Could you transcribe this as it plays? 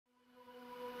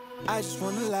I just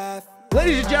want to laugh.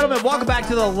 Ladies and gentlemen, welcome back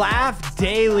to the Laugh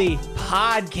Daily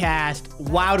podcast.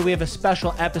 Wow, do we have a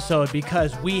special episode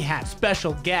because we have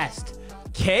special guest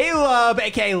Caleb,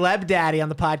 aka Leb Daddy, on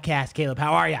the podcast. Caleb,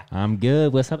 how are you? I'm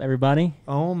good. What's up, everybody?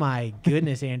 Oh my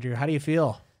goodness, Andrew, how do you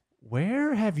feel?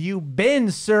 Where have you been,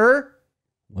 sir?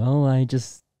 Well, I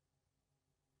just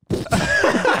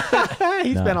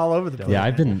He's been all over the place.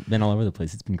 I've been all over the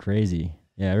place. It's been crazy.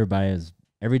 Yeah, everybody is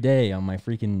every day on my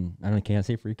freaking. I don't know. Can I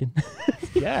say freaking?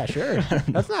 Yeah, sure.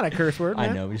 That's not a curse word,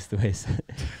 man. I know, just the way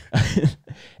it's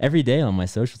every day on my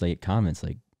socials, I get comments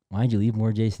like, "Why'd you leave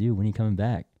MoreJStu? When are you coming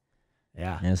back?"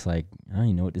 Yeah. And it's like, I don't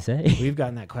even know what to say. We've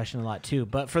gotten that question a lot too.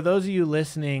 But for those of you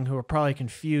listening who are probably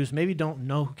confused, maybe don't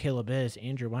know who Caleb is,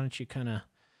 Andrew, why don't you kind of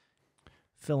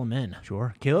fill him in?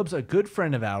 Sure. Caleb's a good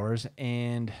friend of ours,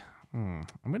 and I'm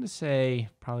going to say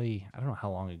probably, I don't know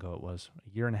how long ago it was,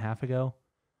 a year and a half ago.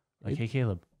 Like, hey,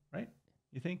 Caleb, right?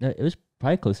 You think? No, it was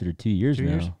probably closer to 2 years 2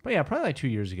 now. years? But yeah, probably like 2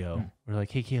 years ago. We're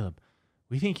like, hey, Caleb,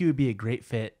 we think you would be a great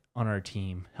fit on our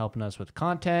team, helping us with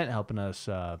content, helping us,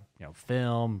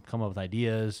 film, come up with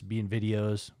ideas, be in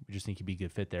videos. We just think you'd be a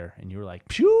good fit there. And you were like,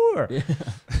 sure. Yeah.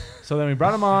 So then we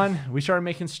brought him on. We started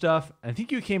making stuff. I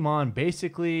think you came on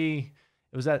basically,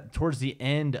 it was towards the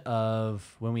end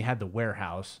of when we had the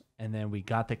warehouse, and then we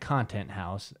got the content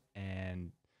house,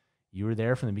 and you were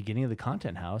there from the beginning of the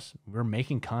content house. We were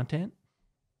making content,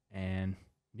 and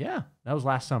yeah, that was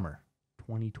last summer,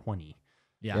 2020.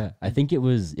 Yeah, I think it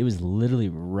was literally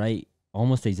right,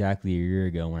 almost exactly a year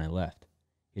ago when I left,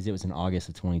 because it was in August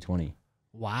of 2020.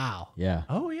 Wow. Yeah.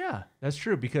 Oh yeah, that's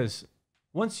true, because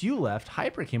once you left,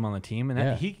 Hyper came on the team, and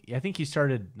I think he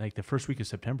started like the first week of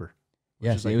September.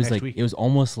 Yes, it was like it was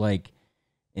almost like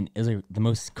it was like the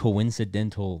most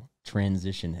coincidental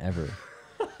transition ever.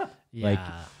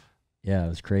 Yeah. Yeah, it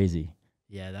was crazy.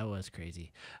 Yeah, that was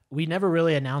crazy. We never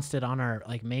really announced it on our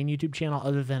main YouTube channel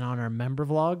other than on our member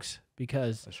vlogs,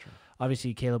 because That's true.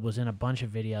 obviously Caleb was in a bunch of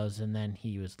videos and then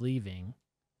he was leaving.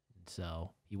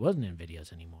 So he wasn't in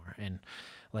videos anymore. And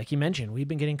like you mentioned, we've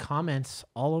been getting comments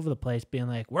all over the place being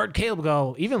like, where'd Caleb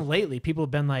go? Even lately, people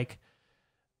have been like,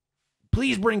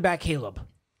 please bring back Caleb.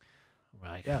 We're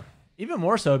like, Yeah, even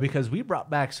more so because we brought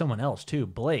back someone else too,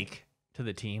 Blake, to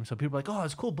the team. So people are like, oh,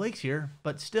 it's cool, Blake's here,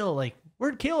 but still, like,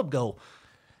 where'd Caleb go?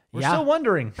 We're still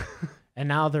wondering. And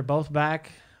now they're both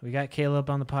back. We got Caleb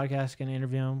on the podcast, going to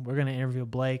interview him. We're going to interview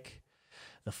Blake.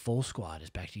 The full squad is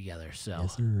back together. So,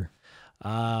 Yes,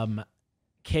 sir.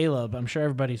 Caleb, I'm sure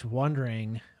everybody's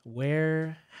wondering,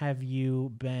 where have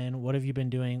you been? What have you been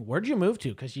doing? Where'd you move to?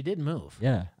 Because you did move.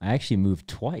 Yeah, I actually moved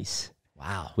twice.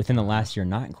 Wow. Within the last year,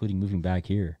 not including moving back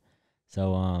here.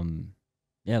 So,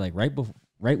 yeah, like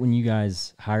right when you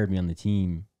guys hired me on the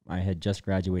team, I had just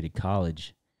graduated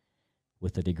college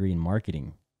with a degree in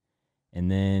marketing. And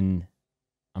then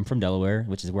I'm from Delaware,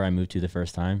 which is where I moved to the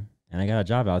first time. And I got a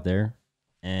job out there,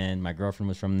 and my girlfriend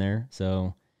was from there.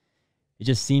 So it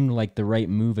just seemed like the right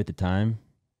move at the time.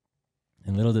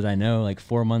 And little did I know, like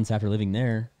 4 months after living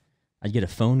there, I'd get a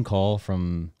phone call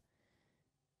from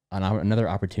another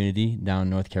opportunity down in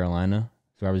North Carolina.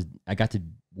 So I got to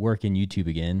work in YouTube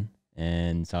again.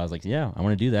 And so I was like, yeah, I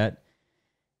want to do that.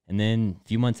 And then a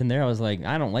few months in there, I was like,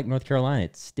 I don't like North Carolina.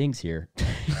 It stinks here.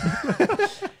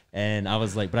 And I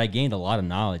was like, but I gained a lot of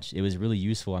knowledge. It was really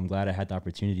useful. I'm glad I had the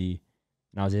opportunity,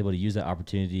 and I was able to use that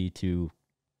opportunity to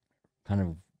kind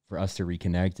of for us to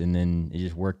reconnect. And then it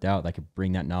just worked out. I could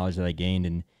bring that knowledge that I gained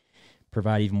and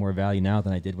provide even more value now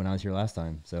than I did when I was here last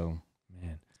time. So,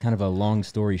 Man, it's kind of a long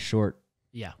story short.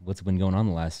 Yeah. What's been going on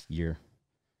the last year?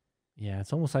 yeah,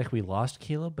 it's almost like we lost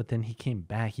Caleb, but then he came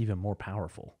back even more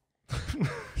powerful.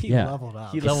 He Yeah. leveled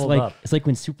up. He leveled up. It's like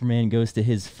when Superman goes to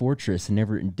his fortress and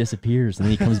never disappears, and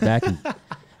then he comes back and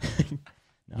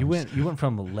No, You I'm went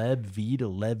from Leb V to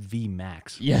Leb V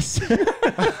Max. Yes.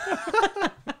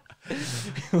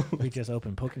 We just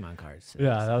opened Pokemon cards.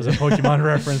 Yeah, that was a Pokemon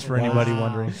reference for anybody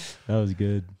wondering. That was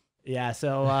good. Yeah,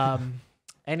 so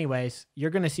anyways, you're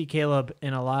going to see Caleb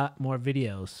in a lot more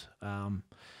videos.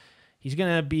 He's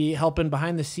going to be helping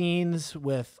behind the scenes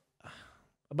with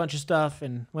a bunch of stuff,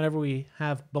 and whenever we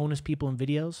have bonus people in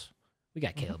videos, we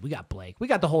got Caleb, we got Blake, we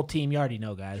got the whole team. You already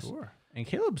know, guys. Sure. And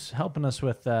Caleb's helping us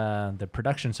with the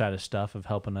production side of stuff, of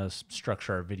helping us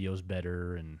structure our videos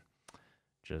better and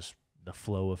just the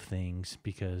flow of things,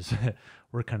 because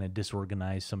we're kind of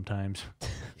disorganized sometimes.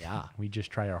 Yeah. We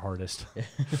just try our hardest.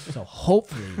 So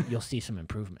hopefully you'll see some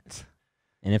improvements.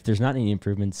 And if there's not any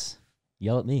improvements,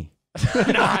 yell at me. No,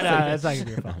 that's not going to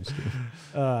be a problem. I'm just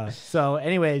kidding. So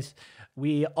anyways,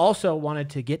 we also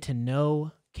wanted to get to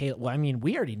know Caleb. Well, I mean,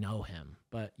 we already know him,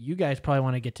 but you guys probably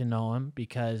want to get to know him,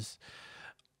 because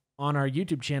on our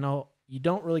YouTube channel, you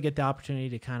don't really get the opportunity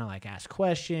to kind of like ask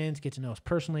questions, get to know us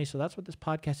personally. So that's what this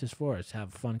podcast is for, is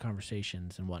have fun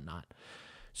conversations and whatnot.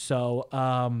 So,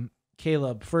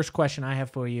 Caleb, first question I have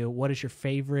for you. What is your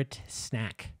favorite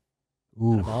snack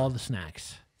out of all the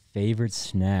snacks? Favorite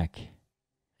snack?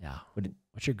 Yeah.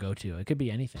 What's your go-to? It could be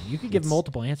anything. You could give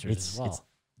multiple answers as well. It's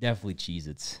definitely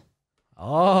Cheez-Its.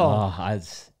 Oh.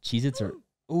 Cheez-Its are...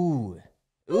 Ooh,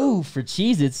 for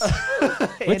Cheez-Its.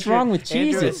 What's wrong with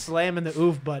Andrew is Cheez-Its? slamming the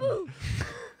oof button.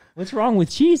 What's wrong with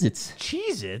Cheez-Its?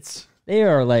 Cheez-Its? They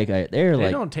are like... They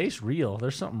don't taste real.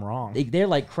 There's something wrong. They're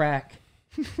like crack.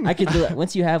 I could do it.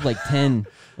 Once you have like 10,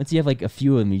 once you have like a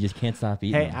few of them, you just can't stop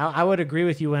eating Hey, them. I would agree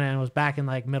with you when I was back in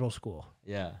like middle school.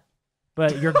 Yeah.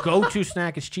 But your go-to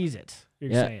snack is Cheez-Its.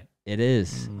 You're saying. It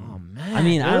is. Oh, man. I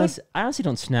mean, really? I honestly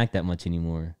don't snack that much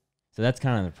anymore. So that's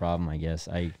kind of the problem, I guess.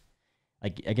 I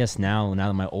guess now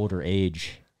that my older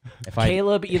age, if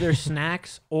Caleb either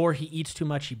snacks or he eats too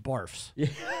much, he barfs.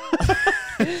 if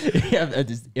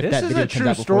This that is video a comes true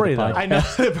out before story, the though. I know.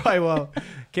 It probably won't.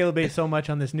 Caleb ate so much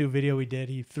on this new video we did,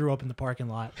 he threw up in the parking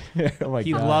lot. oh my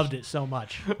He gosh. loved it so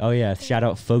much. Oh yeah, shout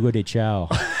out Fogo de Chao.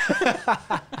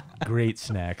 Great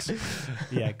snacks.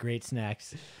 Yeah, great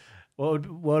snacks. What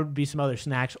would be some other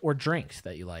snacks or drinks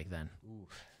that you like then?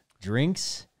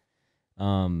 Drinks,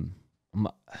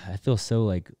 I feel so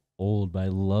like old, but I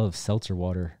love seltzer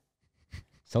water.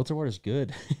 Seltzer water is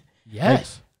good.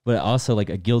 Yes. But also like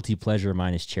a guilty pleasure of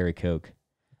mine is cherry Coke.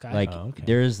 Okay. Like okay.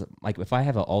 there's like if I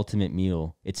have an ultimate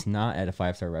meal, it's not at a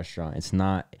 5-star restaurant.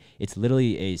 It's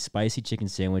literally a spicy chicken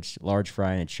sandwich, large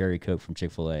fry, and a cherry Coke from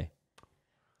Chick-fil-A.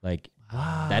 Like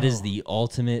that is the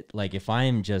ultimate. Like if I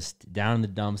am just down in the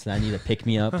dumps and I need to pick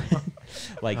me up,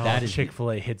 like that is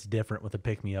Chick-fil-A hits different with a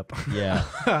pick-me-up. yeah.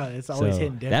 It's always So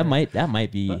hitting different. that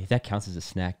might be if that counts as a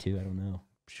snack too. I don't know.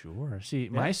 Sure. See,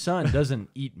 my son doesn't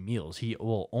eat meals. He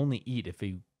will only eat if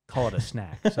you call it a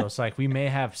snack. So it's like we may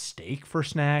have steak for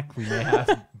snack. We may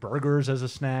have burgers as a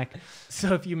snack.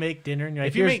 So if you make dinner and you're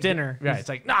like, If you here's make dinner. right? It's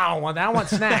like, no, I don't want that. I want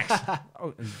snacks.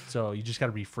 Oh, so you just got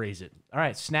to rephrase it. All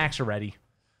right, snacks are ready.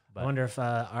 I wonder if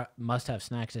our Must Have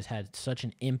Snacks has had such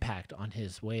an impact on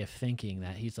his way of thinking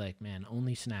that he's like, man,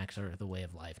 only snacks are the way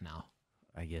of life now.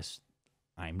 I guess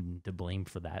I'm to blame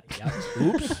for that. Yep.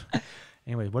 Oops.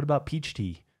 Anyway, what about peach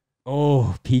tea?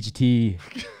 Oh, peach tea.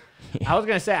 I was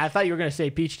gonna say, I thought you were gonna say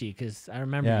peach tea because I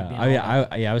remember. You being all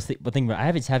about I was thinking, but I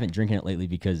haven't drinking it lately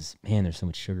because man, there's so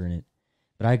much sugar in it.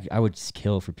 But I would just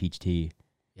kill for peach tea.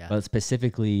 Yeah. But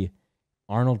specifically,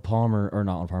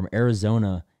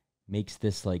 Arizona makes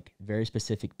this like very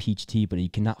specific peach tea, but you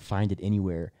cannot find it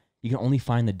anywhere. You can only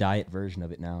find the diet version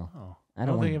of it now. Oh, I I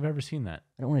don't don't think wanna- I've ever seen that.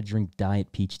 I don't want to drink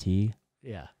diet peach tea,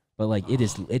 Yeah. but like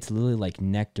it's literally like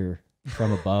nectar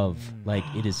from above. Like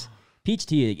it is peach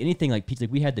tea, like anything like peach.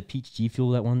 Like we had the peach G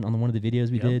Fuel that one on one of the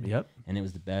videos we did, Yep. and it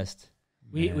was the best.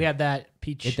 We had that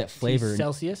peach Get that flavor tea and-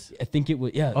 Celsius. I think it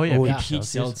was Oh, yeah, peach peach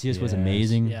Celsius was Yes.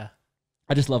 amazing. Yeah.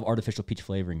 I just love artificial peach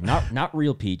flavoring, not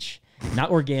real peach, not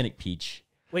organic peach.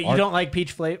 Wait, you don't like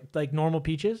peach flavor, like normal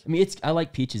peaches? I mean, I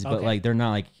like peaches, but Okay. like they're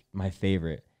not like my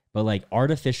favorite. But like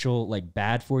artificial, like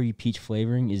bad for you peach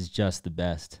flavoring is just the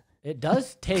best. It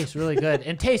does taste really good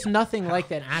and tastes nothing like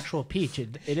that actual peach.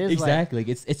 It is Exactly. Like,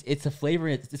 it's a flavor.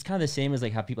 It's kind of the same as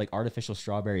like how people like artificial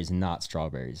strawberries, not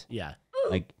strawberries. Yeah.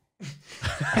 Like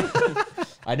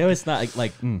I know it's not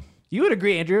You would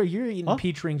agree, Andrew. You're eating Huh?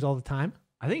 peach rings all the time.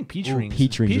 I think peach Ooh, rings.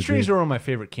 peach rings are good. are one of my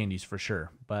favorite candies for sure.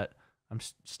 But I'm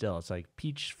still, it's like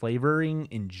peach flavoring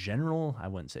in general. I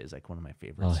wouldn't say is like one of my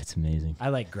favorites. oh, it's amazing. I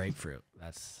like grapefruit.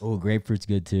 That's Oh, grapefruit's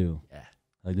good too. yeah.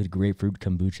 A good grapefruit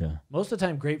kombucha. Most of the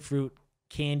time, grapefruit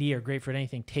candy or grapefruit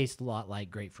anything tastes a lot like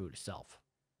grapefruit itself.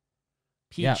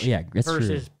 Peach Yeah, that's true.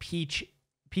 versus peach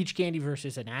candy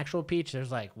versus an actual peach.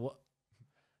 There's like what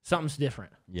something's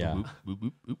different. Yeah. Boop, boop,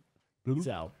 boop, boop, boop.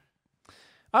 So,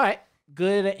 all right,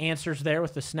 good answers there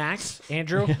with the snacks.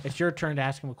 Andrew, it's your turn to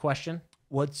ask him a question.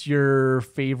 What's your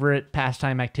favorite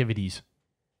pastime activities?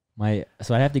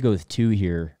 So I have to go with two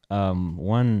here.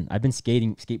 One, I've been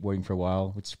skateboarding for a while,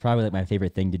 which is probably like my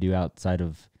favorite thing to do outside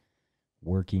of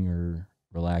working or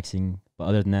relaxing. But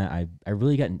other than that, I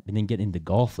really been getting into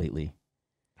golf lately.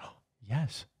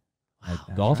 Yes. Like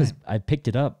Wow. golf is, right. I picked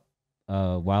it up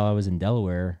while I was in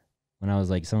Delaware when I was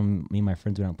like me and my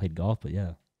friends went out and played golf. But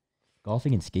yeah,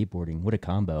 golfing and skateboarding, what a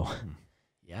combo!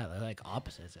 Yeah, they're like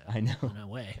opposites. I know. In a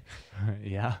way,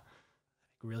 Yeah.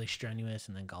 really strenuous,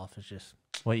 and then golf is just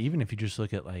Well, even if you just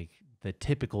look at like the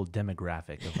typical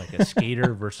demographic of like a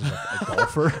skater versus like a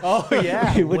golfer. oh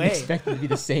yeah, You wouldn't expect them to be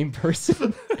the same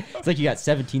person. It's like you got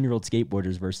 17-year-old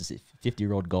skateboarders versus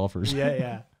 50-year-old golfers.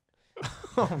 yeah.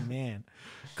 Oh man,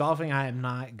 golfing I am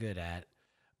not good at,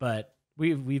 but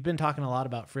We've been talking a lot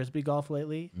about frisbee golf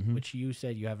lately, Mhm. which you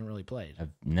said you haven't really played. I've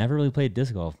never really played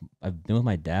disc golf. I've been with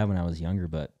my dad when I was younger,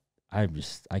 but I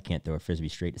can't throw a frisbee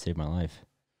straight to save my life.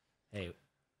 Hey,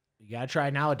 you gotta try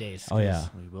nowadays. Oh, yeah.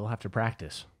 'cause We will have to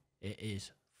practice. it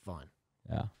is fun.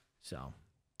 Yeah. So,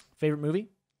 favorite movie?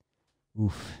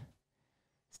 Oof.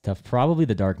 It's tough. Probably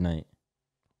The Dark Knight.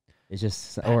 It's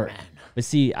just Batman. but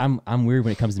see, I'm weird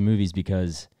when it comes to movies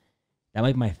because that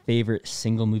might be my favorite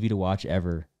single movie to watch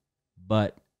ever.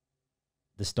 But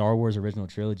the Star Wars original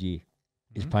trilogy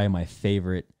is probably my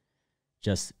favorite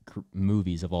just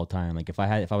movies of all time. Like if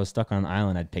I was stuck on an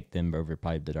island, I'd pick them over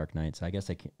probably The Dark Knight. So I guess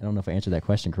I don't know if I answered that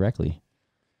question correctly.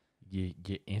 You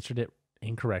answered it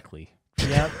incorrectly.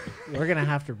 Yep. We're gonna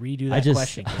have to redo that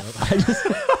question,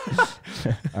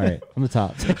 Caleb. All right, from the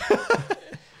top.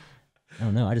 I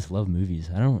don't know. I just love movies.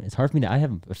 It's hard for me to. I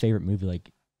have a favorite movie.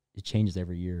 Like it changes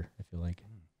every year. I feel like.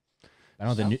 I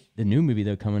don't know the new movie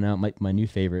though coming out. My new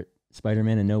favorite,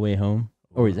 Spider-Man and No Way Home.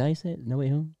 Or is that how you say it? No Way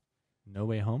Home. No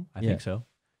Way Home? I Yeah. think so.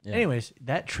 Yeah. Anyways,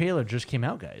 that trailer just came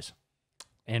out, guys.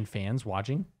 And fans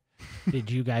watching. Did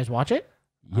you guys watch it?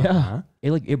 Yeah. Uh-huh.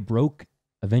 It broke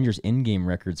Avengers Endgame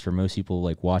records for most people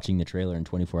like watching the trailer in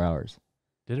 24 hours.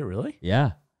 Did it really?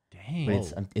 Yeah. Dang.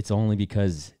 But it's only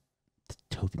because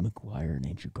Tobey Maguire and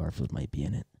Andrew Garfield might be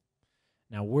in it.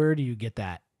 Now, where do you get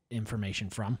that information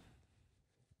from?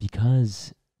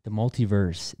 Because the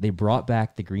multiverse, they brought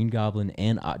back the Green Goblin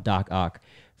and Doc Ock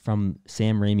from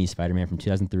Sam Raimi's Spider-Man from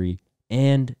 2003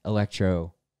 and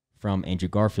Electro from Andrew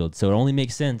Garfield. So it only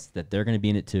makes sense that they're going to be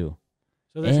in it too.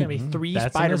 So there's And- gonna be three That's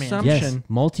an Spider-Man. assumption. Yes,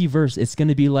 multiverse. It's going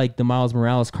to be like the Miles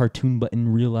Morales cartoon, but in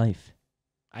real life.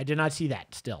 I did not see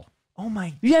that. Still, Oh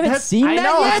my! You haven't seen I that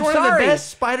know, yet? it's It's one of the Sorry. best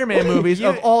Spider-Man movies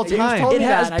of all you time. told It me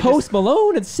has that, I Post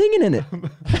Malone and singing in it.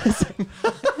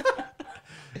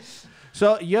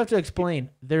 so you have to explain.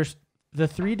 There's the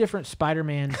three different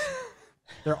Spider-Mans.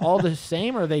 They're all the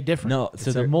same, or are they different? No, It's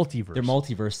so a they're multiverse. They're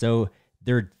multiverse. So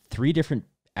they're three different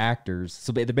actors.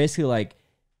 So they're basically like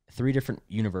three different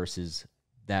universes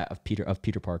of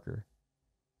Peter Parker.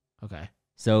 Okay.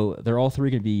 So they're all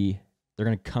three they're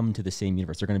gonna come to the same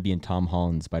universe. They're gonna be in Tom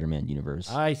Holland's Spider-Man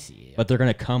universe. I see. But they're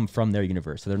gonna come from their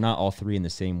universe. So they're not all three in the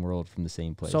same world from the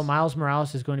same place. So Miles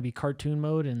Morales is going to be cartoon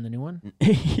mode in the new one.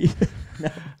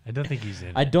 I don't think he's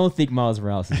in. I don't think Miles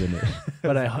Morales is in it.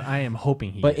 but I am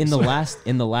hoping he. But is.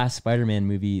 in the last Spider-Man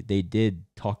movie, they did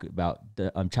talk about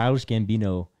the Childish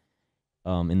Gambino.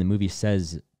 In the movie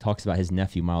talks about his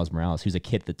nephew Miles Morales, who's a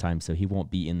kid at the time, so he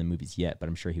won't be in the movies yet, but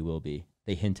I'm sure he will be.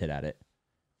 They hinted at it.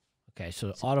 Okay,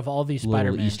 so out of all these Little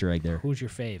Spider-Man, Easter egg there. who's your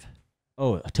fave?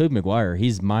 Oh, Tobey Maguire,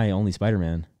 he's my only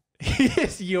Spider-Man.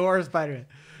 He's your Spider-Man.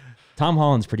 Tom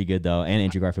Holland's pretty good though, and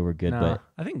Andrew Garfield were good, No,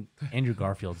 I think Andrew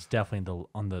Garfield's definitely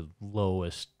on the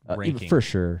lowest but ranking. for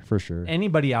sure.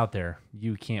 Anybody out there,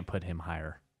 you can't put him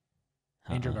higher.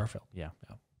 Andrew Uh-uh. Garfield. Yeah.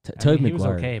 Tobey he was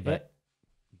Maguire. okay, but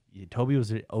Toby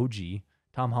was an OG.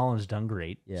 Tom Holland's done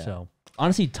great. Yeah. So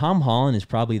Honestly, Tom Holland is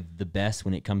probably the best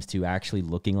when it comes to actually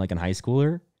looking like a high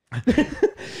schooler.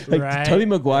 Like Right. Tobey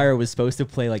Maguire was supposed to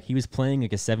play like he was playing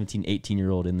like a 17,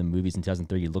 18-year-old in the movies in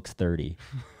 2003. He looks 30.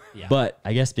 Yeah. But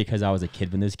I guess because I was a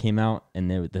kid when those came out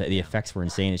and the effects were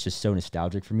insane, it's just so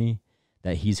nostalgic for me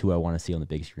that he's who I want to see on the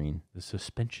big screen. the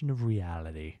suspension of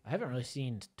reality. I haven't really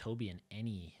seen Toby in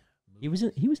any He was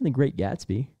in The Great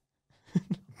Gatsby.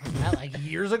 that, like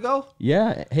years ago.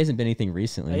 Yeah, it hasn't been anything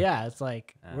recently. Yeah, it's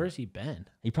like where's he been?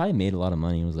 He probably made a lot of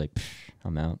money and was like,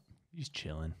 I'm out. He's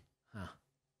chilling.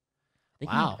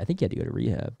 Wow. I think he had to go to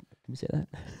rehab. Can we say that?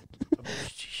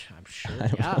 I'm sure. I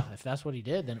don't Yeah, know. if that's what he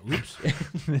did, then oops.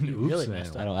 Then You oops, really man.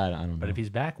 messed I up. don't know. But if he's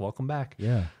back, welcome back.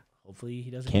 yeah. Hopefully he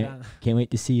doesn't get on. Can't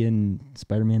wait to see you in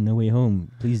Spider-Man No Way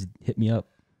Home. Please hit me up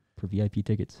for VIP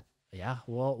tickets. Yeah,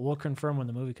 we'll confirm when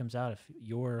the movie comes out if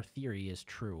your theory is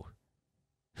true.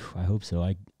 I hope so.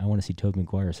 I want to see Tobey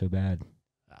Maguire so bad.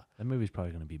 That movie's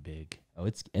probably going to be big. Oh,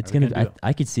 it's we gonna. gonna do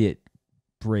I could see it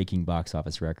breaking box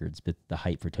office records, but the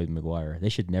hype for Tobey Maguire, they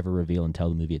should never reveal until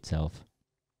the movie itself.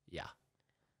 Yeah,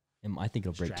 And I think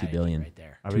it'll break strategy 2 billion. right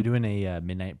there. Are we doing a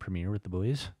midnight premiere with the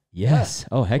boys? Yes.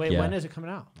 Oh heck Wait, yeah. when is it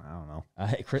coming out? I don't know.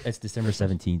 It's December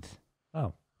 17th.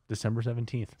 Oh, December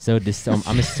 17th. So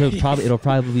it'll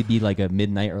probably be like a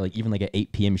midnight or like even like a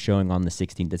 8 p.m. showing on the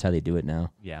 16th. That's how they do it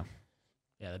now. Yeah.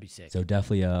 Yeah, that'd be sick. So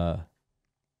definitely a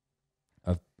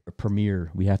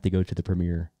premiere. We have to go to the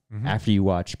premiere after you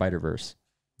watch Spider-Verse.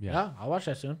 yeah, I'll watch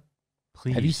that soon.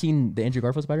 Please. Have you seen the Andrew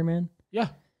Garfield Spider-Man? Yeah.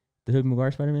 The Tobey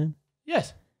Maguire Spider-Man?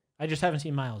 Yes, I just haven't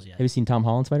seen Miles yet. Have you seen Tom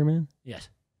Holland Spider-Man? Yes,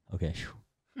 Okay.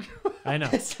 I know.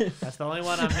 That's the only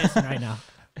one I'm missing right now.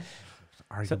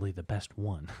 Arguably the best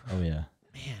one. Oh yeah.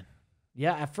 Man,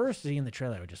 Yeah, at first seeing the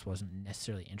trailer, I just wasn't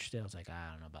necessarily interested. I was like, I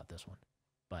don't know about this one.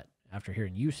 But after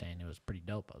hearing you saying it was pretty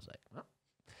dope, I was like, well,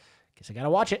 guess I got to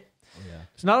watch it. Oh, yeah.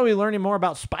 So not only learning more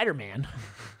about Spider-Man.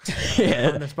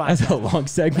 Yeah, on this that's a podcast. long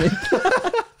segment.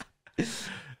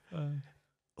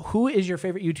 Who is your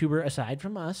favorite YouTuber aside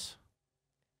from us?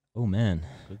 Oh man.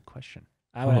 Good question.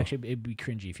 I would Oh. actually, it'd be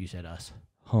cringy if you said us.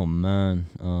 Oh man.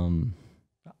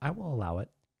 I will allow it.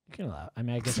 You can allow. I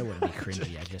mean, I guess it wouldn't be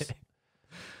cringy. I just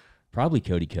Probably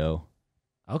Cody Co.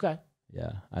 okay.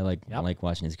 Yeah, I like Yep.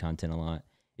 watching his content a lot.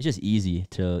 It's just easy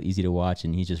to watch,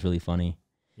 and he's just really funny.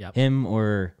 Yep. Him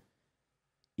or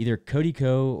either Cody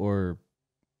Co or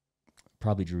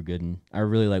probably Drew Gooden. I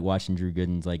really like watching Drew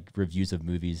Gooden's like reviews of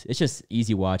movies. It's just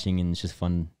easy watching, and it's just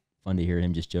fun to hear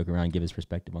him just joke around and give his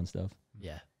perspective on stuff.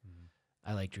 Yeah,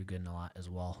 I like Drew Gooden a lot as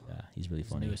well. Yeah, he's really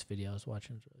His funny. newest video I was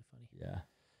watching is really funny. Yeah.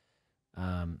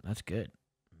 That's good,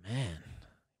 man.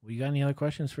 Well, you got any other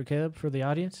questions for Caleb for the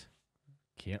audience?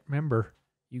 Can't remember.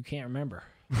 You can't remember.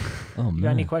 Oh You got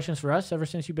any man. questions for us ever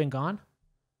since you've been gone?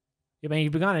 Yeah, man,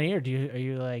 you've been gone a year. Are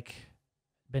you like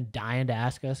been dying to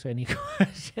ask us any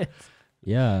questions?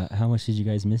 Yeah. How much did you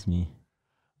guys miss me?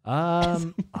 A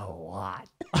lot.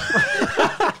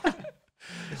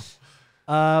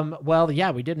 Well,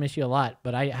 yeah, we did miss you a lot,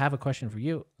 but I have a question for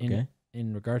you Okay.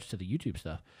 in regards to the YouTube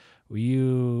stuff. Were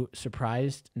you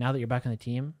surprised now that you're back on the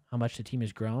team, how much the team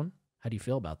has grown? How do you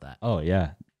feel about that? Oh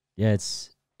yeah. Yeah, it's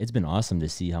been awesome to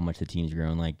see how much the team's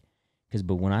grown. Like,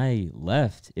 but when I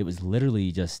left, it was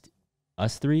literally just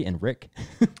us three and Rick.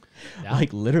 Yeah. Oh.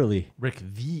 Like literally. Rick,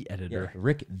 the editor. Yeah,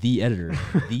 Rick, the editor,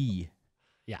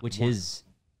 Yeah. which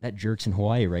that jerk's in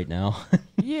Hawaii right now.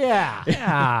 Yeah.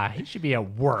 Yeah, he should be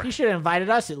at work He should have invited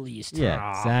us at least.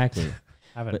 Yeah, exactly.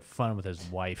 having But- fun with his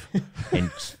wife. And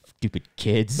stupid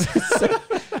kids.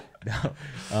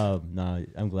 No,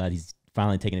 I'm glad he's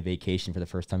finally taking a vacation for the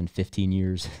first time in 15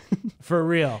 years. For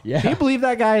real. Yeah. Can you believe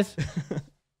that, guys?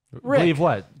 Rick. Believe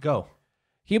what? Go.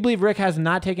 Can you believe Rick has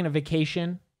not taken a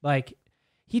vacation? Like,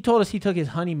 he told us he took his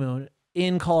honeymoon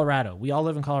in Colorado. We all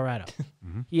live in Colorado.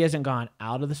 Mhm. He hasn't gone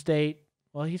out of the state.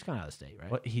 Well, he's gone out of the state, right?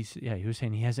 What he was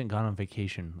saying he hasn't gone on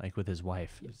vacation like with his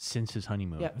wife since his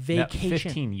honeymoon. Yeah, That vacation.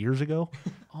 15 years ago.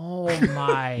 Oh,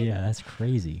 my. Yeah, that's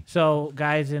crazy. So,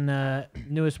 guys, in the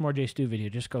newest MoreJStu video,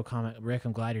 just go comment, Rick,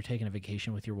 I'm glad you're taking a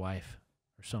vacation with your wife,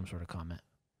 or some sort of comment.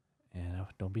 And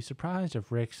don't be surprised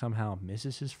if Rick somehow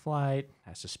misses his flight,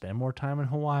 has to spend more time in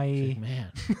It's Hawaii. like,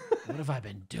 man, what have I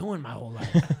been doing my whole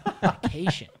life?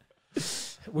 Vacation.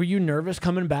 Were you nervous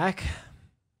coming back,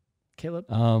 Caleb?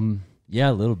 Yeah,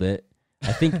 a little bit.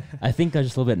 I think I was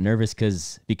just a little bit nervous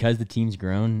because the team's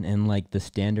grown and like the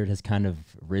standard has kind of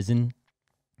risen.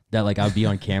 That like I would be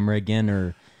on camera again,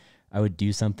 or I would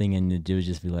do something and it would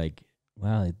just be like,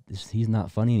 wow, he's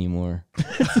not funny anymore.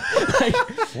 Like,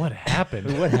 What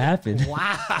happened? what happened?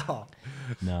 Wow.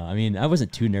 No, I mean I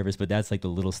wasn't too nervous, but that's like the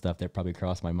little stuff that probably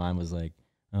crossed my mind was like,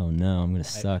 oh no, I'm gonna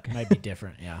suck. Might be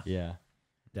different, yeah, Yeah.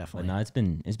 But definitely. no,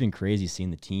 it's been crazy seeing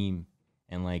the team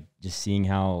and like just seeing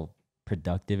how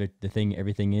productive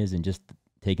everything is, and just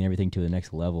taking everything to the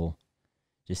next level.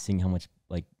 Just seeing how much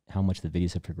the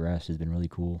videos have progressed has been really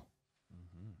cool.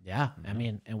 Yeah, I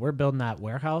mean, and we're building that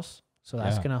warehouse, so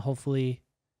that's Yeah. gonna hopefully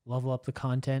level up the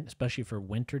content, especially for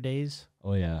winter days.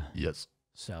 Oh yeah, Yes.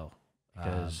 So,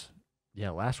 Because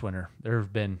last winter there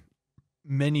have been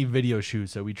many video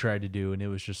shoots that we tried to do, and it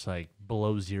was just like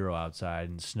below zero outside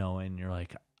and snowing. And you're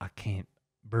like, I can't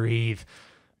breathe.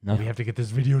 No- We have to get this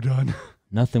video done.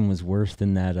 nothing was worse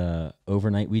than that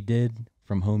overnight we did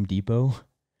from Home Depot.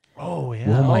 Oh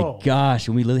Oh my gosh,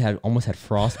 and we literally almost had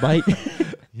frostbite.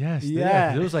 Yes.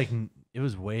 Yeah. It was like it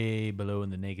was way below in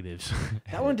the negatives.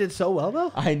 that one did so well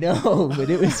though. I know, but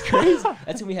it was crazy.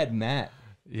 That's when we had Matt.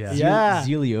 Yeah. Yeah.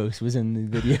 Zelios was in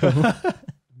the video.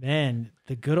 Man,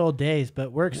 the good old days.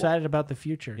 But we're excited about the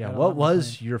future. Yeah. Got a What lot more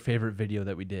was planned. your favorite video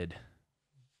that we did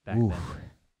back Ooh. then?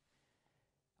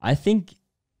 I think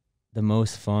the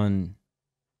most fun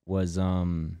was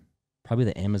probably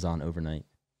the Amazon overnight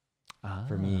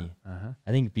for me. Uh-huh.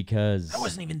 I think because I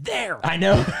wasn't even there. I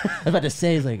know. I was about to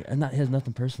say it's like it has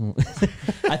nothing personal.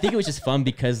 I think it was just fun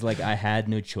because like I had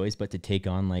no choice but to take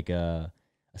on like a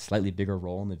slightly bigger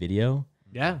role in the video.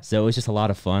 Yeah. So it was just a lot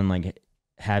of fun, like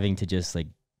having to just like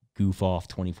goof off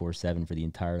 24/7 for the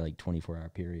entire like 24-hour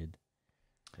period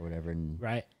or whatever.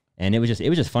 Right. And it was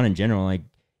just fun in general, like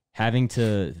having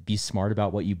to be smart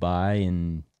about what you buy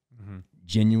and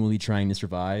genuinely trying to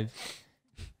survive.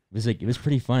 It was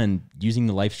pretty fun, and using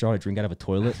the life straw to drink out of a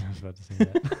toilet. I was about to say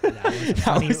that.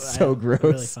 That was so Really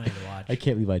gross. funny to watch. I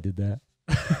can't believe I did that.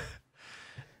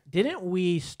 Didn't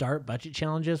we start budget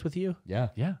challenges with you? Yeah.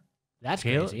 Yeah. That's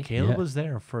Caleb, crazy. Caleb Yeah. was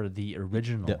there for the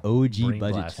original. The OG Brain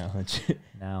budget Blast. challenge.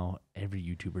 Now every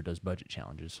YouTuber does budget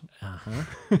challenges.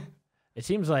 Uh-huh. It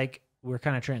seems like we're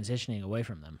kind of transitioning away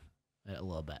from them a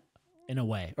little bit, in a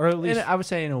way, or at least I would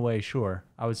say in a way, sure.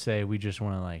 I would say we just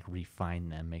want to like refine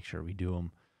them, make sure we do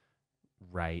them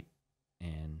right,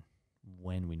 and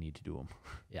when we need to do them.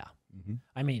 yeah. Mm-hmm.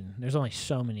 I mean, there's only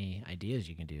so many ideas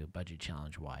you can do budget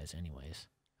challenge wise, anyways.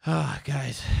 Ah,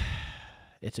 guys,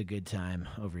 it's a good time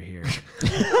over here.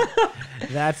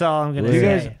 That's all I'm gonna You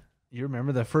say. guys, you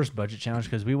remember the first budget challenge?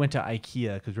 Because we went to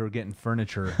IKEA because we were getting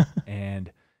furniture,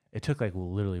 and it took like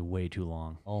literally way too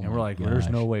long. Oh and we're my like, there's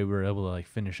no gosh. way we were able to like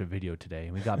finish a video today.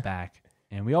 And we got back,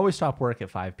 and we always stop work at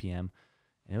 5 p.m.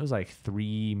 And it was like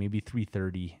 3, maybe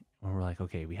 3:30. And we're like,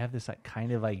 okay, we have this like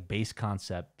kind of like base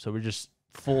concept, so we just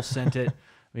full sent it.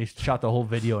 We shot the whole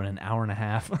video in an hour and a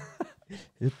half.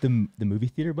 Is it the movie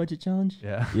theater budget challenge?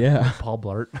 Yeah, Yeah. Paul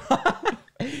Blart.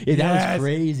 Yeah, that Yes. was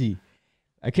crazy.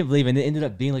 I can't believe it. And it ended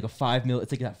up being like a 5 million.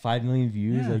 It's like got 5 million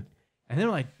views. Yeah. Like, And then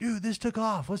we're like, dude, this took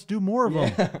off. Let's do more of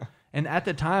them. yeah. And at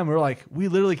the time, we were like, we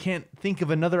literally can't think of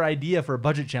another idea for a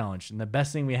budget challenge. And the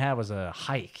best thing we had was a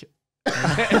hike.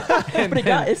 And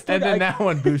It still then got- that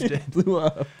one boosted. blew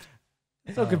up.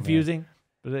 So confusing.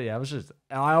 But yeah, it was just,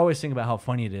 I always think about how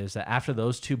funny it is that after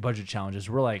those 2 budget challenges,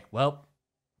 we're like, well,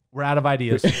 we're out of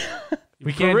ideas.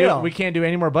 We can't do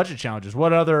any more budget challenges.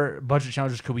 What other budget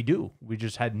challenges could we do? We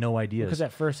just had no ideas. Because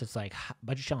at first it's like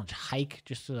budget challenge hike,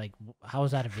 just to like, how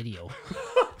is that a video?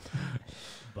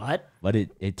 But But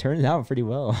it turned out pretty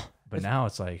well. But now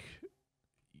it's like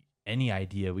any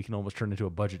idea we can almost turn into a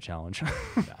budget challenge.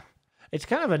 it's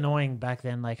kind of annoying back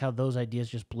then, like how those ideas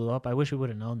just blew up. I wish we would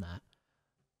have known that.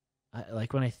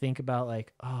 Like when I think about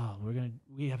like, oh,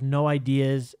 we have no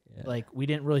ideas. Yeah. Like we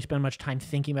didn't really spend much time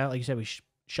thinking about it. Like you said, we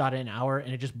shot it in an hour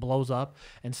and it just blows up.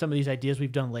 And some of these ideas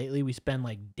we've done lately, we spend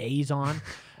like days on.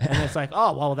 And it's like,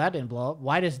 oh, well, that didn't blow up.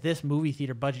 Why does this movie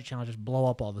theater budget challenge just blow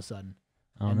up all of a sudden?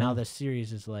 I don't And now know. this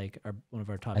series is like one of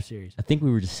our top series. I think we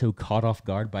were just so caught off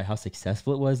guard by how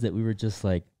successful it was that we were just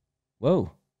like, whoa.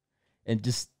 And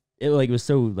just, it was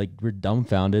so like, we're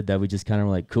dumbfounded that we just kind of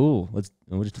were like, cool, we'll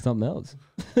just do something else.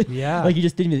 Yeah. Like you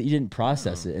didn't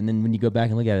process it. And then when you go back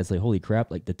and look at it, it's like, holy crap,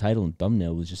 like the title and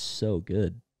thumbnail was just so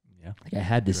good. Yeah. Like I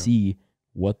had to True. see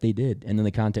what they did. And then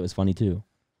the content was funny too.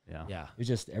 Yeah. Yeah. It was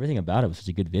just, everything about it was such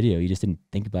a good video. You just didn't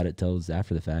think about it till it was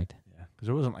after the fact. Yeah. Because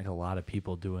there wasn't like a lot of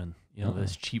people doing,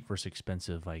 this cheap versus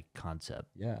expensive like concept.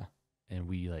 Yeah. And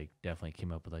we like definitely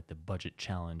came up with like the budget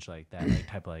challenge, like that like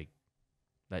type of like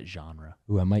that genre.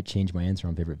 Ooh, I might change my answer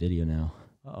on favorite video now.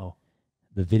 Uh-oh.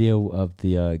 The video of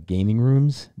the gaming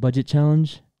rooms budget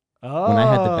challenge. Oh, When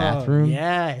I had the bathroom?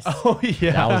 Yes. Oh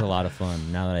yeah. That was a lot of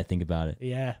fun. Now that I think about it,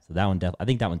 Yeah. so that one, I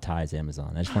think that one ties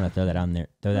Amazon. I just want to throw that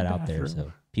out there,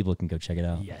 so people can go check it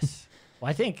out. Yes. Well,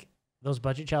 I think those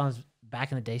budget challenges back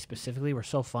in the day specifically were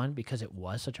so fun because it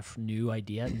was such a new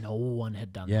idea. No one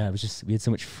had done Yeah, that. it was just we had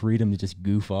so much freedom to just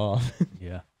goof off.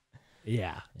 Yeah.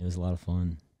 Yeah. It was a lot of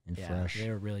fun and Yeah. fresh. They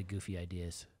were really goofy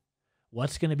ideas.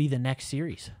 What's going to be the next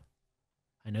series?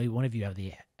 I know one of you have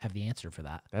the answer for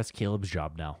that. That's Caleb's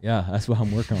job now. Yeah, that's what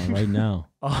I'm working on right now.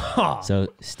 Oh, So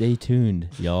stay tuned,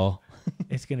 y'all.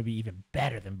 it's going to be even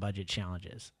better than budget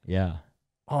challenges. Yeah.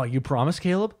 Oh, you promise,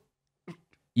 Caleb?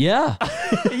 Yeah.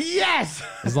 Yes.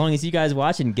 As long as you guys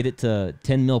watch and get it to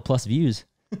 10 mil plus views.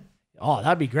 Oh,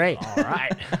 that'd be great. All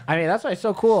right. I mean, that's why it's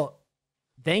so cool.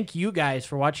 Thank you guys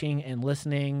for watching and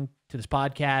listening to this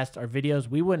podcast, our videos.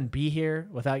 We wouldn't be here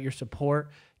without your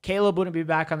support. Caleb wouldn't be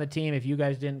back on the team if you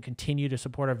guys didn't continue to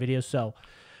support our videos. So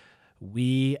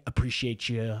we appreciate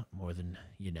you more than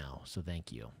you know. So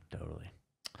thank you. Totally.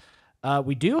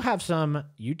 We do have some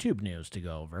YouTube news to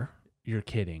go over. You're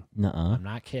kidding. Nuh-uh. I'm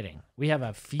not kidding. We have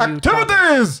a few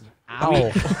Activities!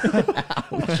 Ow.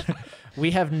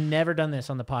 We have never done this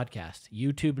on the podcast.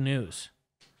 YouTube news.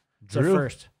 So Drew?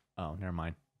 first, Oh, never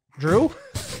mind. Drew?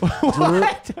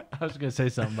 What? I was gonna say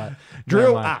something, but Drew,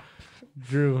 never mind.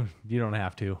 Drew, you don't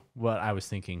have to. What I was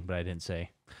thinking, but I didn't say.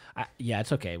 Yeah,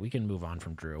 it's okay. We can move on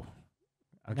from Drew.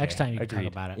 Okay, Next time you can agreed.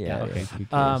 talk about it. Yeah. Okay. Who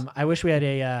cares? I wish we had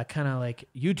a kind of like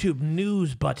YouTube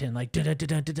news button, like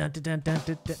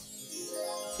dun-dun-dun-dun-dun-dun-dun-dun-dun.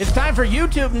 It's time for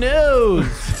YouTube news.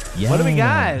 What do we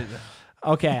got?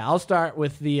 Okay, I'll start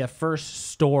with the first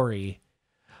story.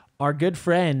 Our good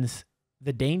friends,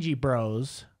 the Dangy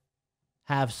Bros,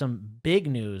 have some big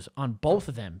news on both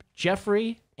of them.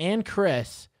 Jeffrey and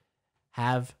Chris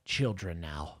have children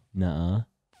now. Nuh-uh.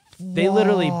 They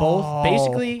literally both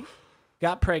basically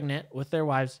got pregnant with their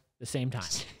wives the same time.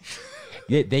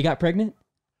 Yeah, they got pregnant?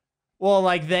 Well,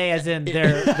 like they, as in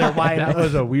their wife. That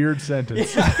was a weird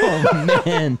sentence. Oh,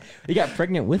 man. They got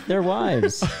pregnant with their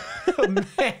wives.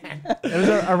 Man. It was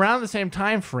around the same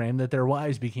time frame that their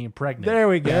wives became pregnant. There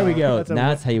we go. There we go. That's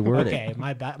That's how you word it. Okay,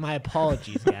 my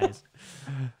apologies, guys.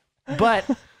 But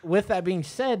with that being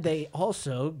said, they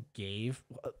also gave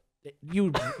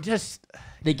you just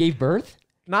They gave birth?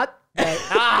 not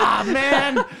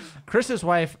man. Chris's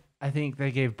wife, I think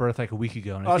they gave birth like a week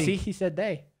ago. And I Oh, think see, he said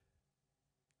they.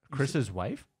 Chris's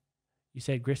wife? You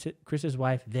said Chris's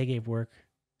wife. They gave work.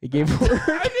 They gave birth?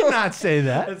 I did not say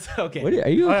that. That's okay. What are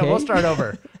you All okay? right, we'll start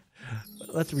over.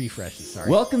 Let's refresh this. Sorry.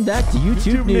 Welcome back to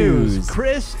YouTube News.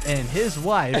 Chris and his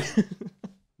wife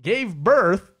gave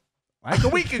birth like a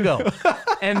week ago.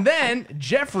 And then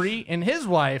Jeffrey and his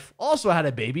wife also had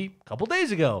a baby a couple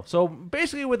days ago. So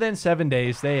basically within 7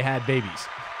 days, they had babies.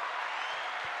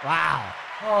 Wow.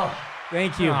 Oh,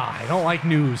 thank you. I don't like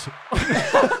news.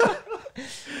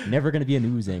 Never going to be a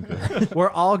news anchor. We're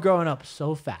all growing up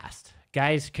so fast.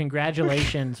 Guys,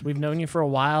 congratulations. We've known you for a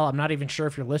while. I'm not even sure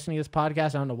if you're listening to this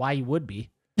podcast. I don't know why you would be.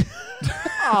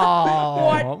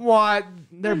 Oh, what?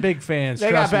 They're big fans. They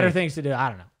got trust better me. things to do. I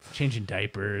don't know. Changing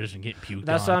diapers and getting puked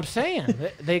That's on. what I'm saying.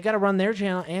 They got to run their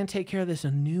channel and take care of this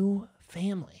new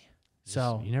family.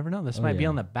 So, You never know. This Oh, might be yeah.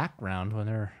 on the background when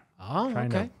they're trying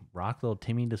to rock little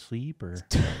Timmy to sleep or...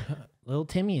 Little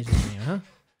Timmy is in here,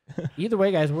 huh? Either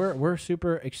way, guys, we're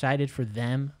super excited for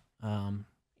them.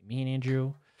 Me and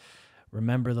Andrew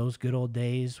remember those good old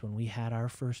days when we had our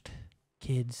first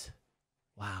kids.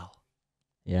 Wow.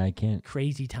 Yeah, I can't.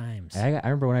 Crazy times. I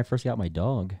remember when I first got my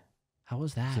dog. How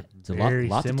was that? It's a lot Very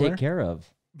to similar. take care of.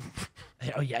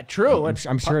 Oh, yeah, true.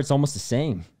 I'm sure it's almost the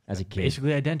same as a kid.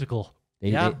 Basically identical.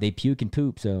 Yeah. They puke and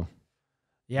poop, so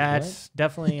Yeah, What? it's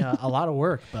definitely a lot of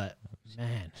work, but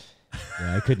man.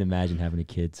 yeah, I couldn't imagine having a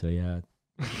kid. So yeah,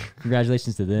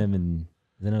 congratulations to them, and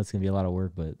I know it's gonna be a lot of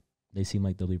work, but they seem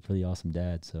like they'll be pretty awesome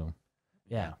dads. So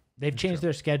Yeah. They've changed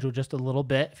their schedule just a little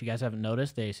bit. If you guys haven't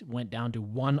noticed, they went down to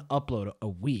one upload a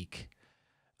week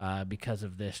because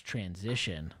of this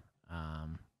transition.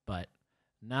 But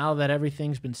now that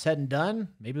everything's been said and done,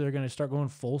 maybe they're going to start going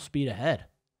full speed ahead.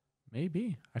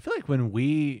 Maybe. I feel like when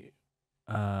we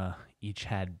each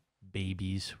had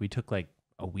babies, we took like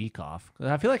a week off. 'Cause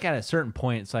I feel like at a certain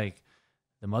point, it's like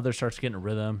the mother starts getting a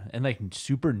rhythm, and like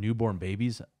super newborn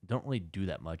babies don't really do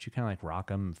that much. You kind of like rock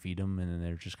them and feed them, and then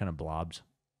they're just kind of blobs.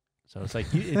 So it's like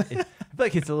I feel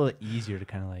like it's a little easier to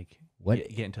kind of like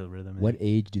get into the rhythm. what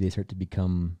age do they start to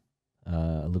become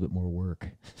a little bit more work?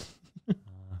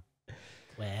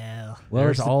 Well,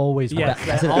 There's it's always yes, one.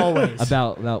 that's always.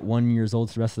 about 1 year old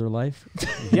the rest of their life.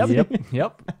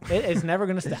 Yep. It's never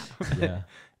going to stop. Yeah.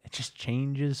 It just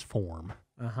changes form.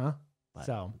 Uh-huh. But-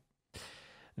 So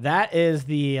that is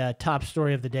the top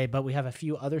story of the day, but we have a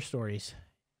few other stories.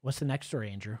 What's the next story,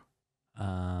 Andrew?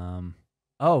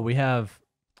 We have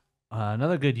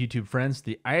another good YouTube friends,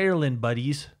 the Ireland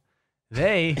buddies.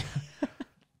 They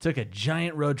took a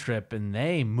giant road trip and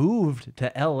they moved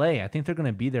to LA. I think they're going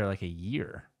to be there like a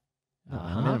year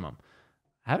minimum.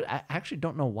 I actually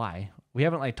don't know why. We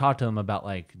haven't like talked to them about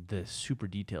like the super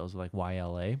details of like why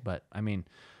LA, but I mean,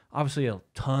 obviously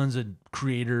tons of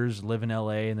creators live in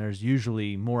LA and there's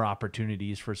usually more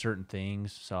opportunities for certain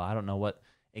things. So I don't know what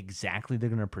exactly they're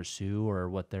going to pursue or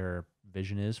what their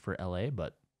vision is for LA,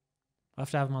 but I'll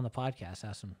have to have them on the podcast,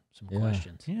 ask some Yeah.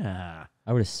 questions. yeah.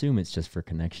 I would assume it's just for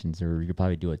connections, or you could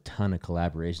probably do a ton of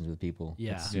collaborations with people.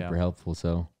 Yeah. It's super helpful.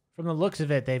 So From the looks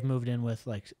of it, they've moved in with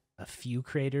like a few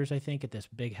creators, I think, at this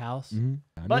big house.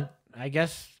 But But I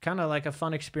guess kind of like a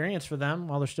fun experience for them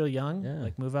while they're still young. Yeah.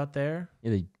 Like move out there.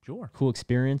 yeah, Sure. cool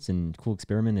experience and cool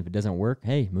experiment. If it doesn't work,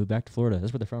 hey, move back to Florida.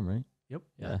 That's where they're from, right? Yep.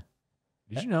 Yeah.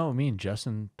 Did you know me and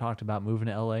Justin talked about moving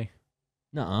to LA?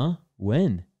 Nuh-uh.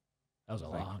 When? That was a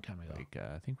Like- long time ago. Like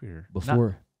I think we were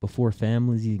Before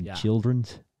families and Yeah.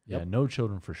 children's. yeah, no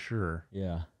children for sure.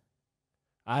 Yeah.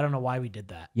 I don't know why we did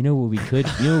that. You know what we could?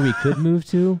 You know what we could move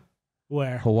to?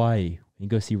 Where? Hawaii and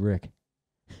go see Rick.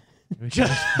 We should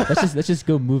just- Let's just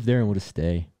go move there and we'll just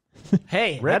stay.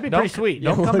 Hey, Rick, that'd be don't- pretty sweet.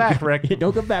 don't come back, Rick.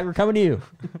 Don't come back. We're coming to you.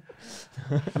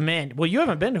 Man, well, you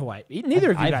haven't been to Hawaii.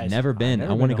 Neither of you I've guys. never been.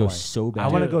 never I want to been to go Hawaii. so bad. I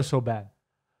want to Dude. go so bad.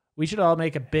 We should all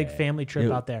make a big family trip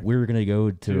Yeah, out there. We're gonna go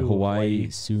to To Hawaii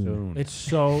soon. It's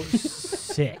so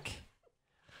sick.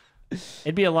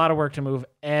 It'd be a lot of work to move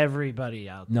everybody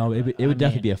out there. No, it but, would I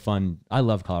definitely mean, be a fun. I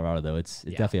love Colorado though. It's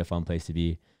Yeah. definitely a fun place to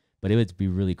be. But it would be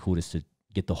really cool just to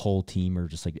get the whole team or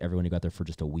just like everyone to go out there for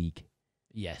just a week.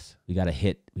 Yes. We gotta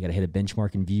hit a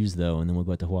benchmark in views though, and then we'll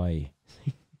go out to Hawaii.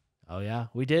 Oh, yeah.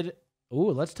 We did.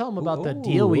 Ooh, let's tell them about the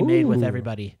deal we made with Ooh.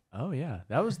 everybody. Oh yeah,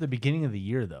 that was the beginning of the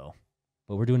year though.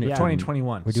 But we're doing it. Yeah. for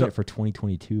 2021. We're doing it for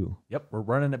 2022. Yep, we're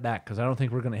running it back because I don't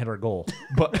think we're going to hit our goal.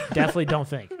 But Definitely don't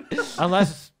think.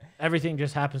 Unless everything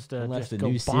just happens to Unless just the go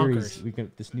new bonkers. series,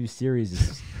 this new series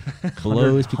is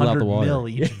blows people out the 100 water. mil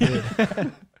each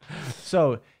vid.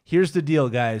 So here's the deal,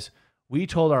 guys. We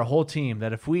told our whole team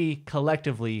that if we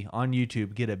collectively on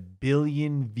YouTube get 1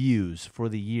 billion views for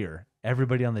the year,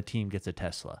 everybody on the team gets a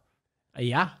Tesla.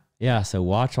 Yeah. Yeah, so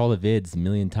watch all the vids a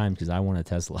million times because I want a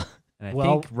Tesla. And I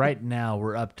Well- think right now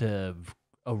we're up to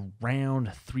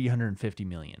around 350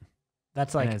 million.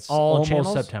 That's And like it's all almost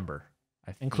channels, September,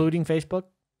 including Facebook.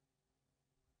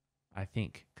 I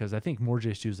think, because I think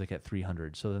MoreJStu is like at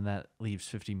 300, so then that leaves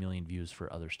 50 million views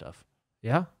for other stuff.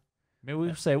 Yeah. Maybe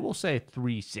we'll say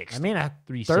 360. I mean, a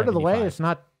third of the way, 375. it's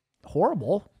not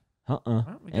horrible. we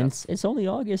And got it's only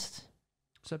August.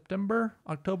 September,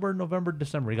 October, November,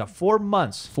 December. We got 4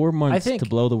 months. 4 months think- to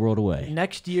blow the world away.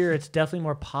 Next year, it's definitely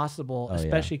more possible, Oh, yeah.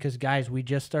 especially because, guys, we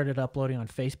just started uploading on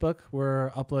Facebook.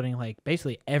 We're uploading like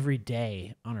basically every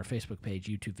day on our Facebook page,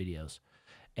 YouTube videos.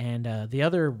 And the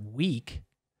other week,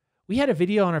 we had a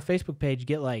video on our Facebook page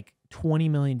get like 20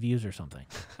 million views or something.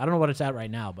 I don't know what it's at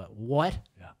right now, but what?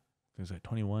 It was like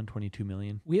 21, 22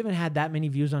 million. We haven't had that many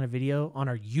views on a video on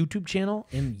our YouTube channel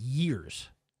in years.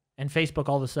 And Facebook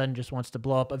all of a sudden just wants to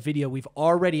blow up a video we've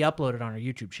already uploaded on our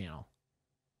YouTube channel.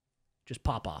 Just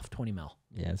pop off 20 mil.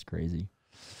 Yeah, it's crazy.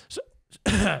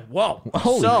 Whoa.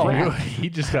 Holy so, crap. He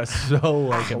just got so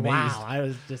like amazed. wow. I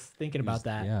was just thinking about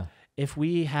that. Yeah. If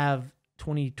we have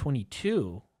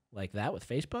 2022 like that with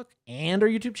Facebook and our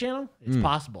YouTube channel, it's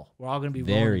possible. We're all going to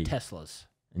be rolling Teslas.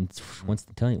 And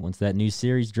once that new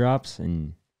series drops,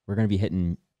 and we're gonna be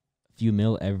hitting a few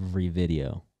mil every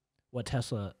video. What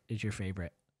Tesla is your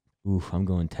favorite? Oof, I'm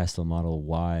going Tesla Model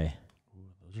Y.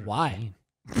 Why?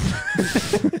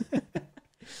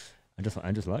 I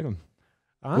just like them.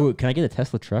 Huh? Ooh, can I get a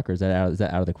Tesla truck, or is that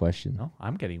out of the question? No,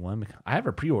 I'm getting one. I have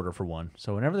a pre-order for one.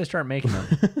 So whenever they start making them,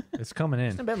 it's coming in.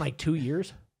 It's been like 2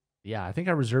 years. Yeah, I think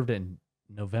I reserved it in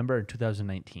November of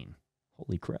 2019.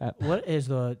 Holy crap! What is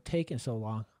the taking so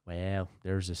long? Well,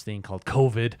 there's this thing called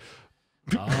COVID.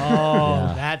 Oh,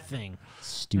 Yeah. that thing.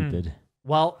 Stupid.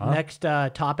 Well, Huh? next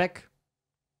topic.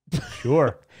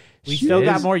 Sure. We still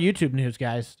got Is- more YouTube news,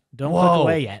 guys. Don't Whoa. click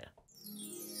away yet.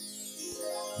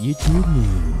 YouTube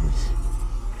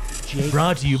news. Jake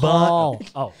Brought to you by Paul.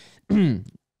 Oh,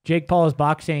 Jake Paul is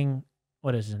boxing.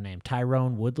 What is his name?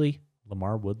 Tyrone Woodley.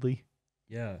 Lamar Woodley.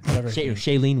 Yeah. Whatever his name-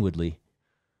 Shailene Woodley.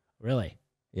 Really?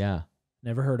 Yeah.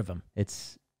 Never heard of him.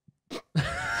 It's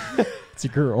a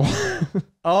girl.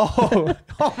 Oh,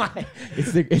 oh my!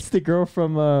 It's the girl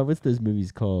from what's those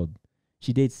movies called?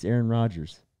 She dates Aaron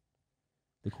Rodgers,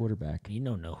 the quarterback. You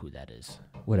don't know who that is.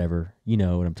 Whatever. You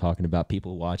know what I'm talking about.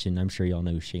 People watching. I'm sure y'all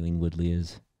know who Shailene Woodley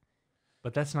is.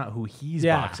 But that's not who he's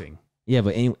Yeah. boxing. Yeah,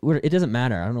 but anyway, it doesn't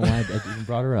matter. I don't know why I even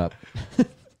brought her up.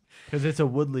 Because it's a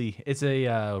Woodley. It's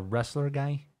a wrestler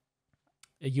guy.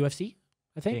 A UFC,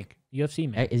 I think. UFC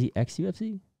man. Is he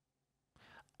ex-UFC?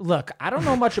 Look, I don't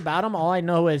know much about him. All I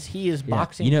know is he is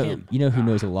boxing him. You know who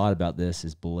knows a lot about this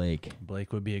is Blake.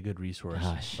 Blake would be a good resource.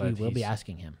 Gosh. We but will be he's-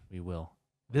 asking him. We will.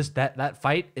 That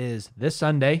fight is this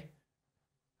Sunday.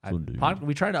 Sunday.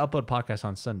 We try to upload podcasts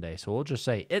on Sunday, so we'll just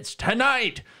say it's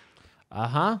tonight.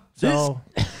 So,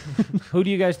 who do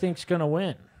you guys think's gonna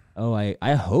win? Oh,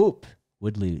 I hope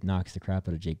Woodley knocks the crap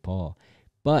out of Jake Paul,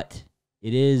 but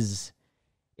it is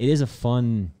a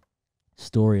fun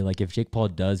story. Like if Jake Paul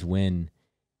does win,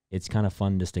 it's kind of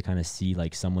fun just to kind of see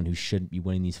like someone who shouldn't be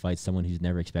winning these fights, someone who's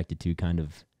never expected to kind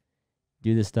of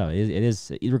do this stuff. It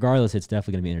is regardless, it's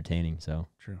definitely gonna be entertaining. So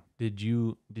True. Did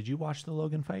you watch the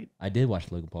Logan fight? I did watch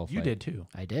the Logan Paul fight. You did too,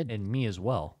 I did. and me as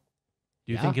well.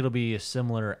 Do you Yeah. think it'll be a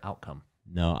similar outcome?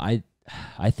 No,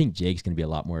 I think Jake's gonna be a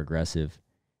lot more aggressive.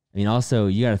 I mean, also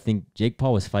you got to think Jake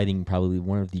Paul was fighting probably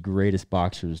one of the greatest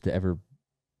boxers to ever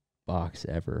box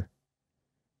ever,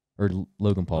 or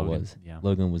Logan Paul Logan, was. yeah.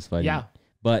 Logan was fighting. Yeah.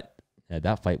 But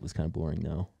that fight was kind of boring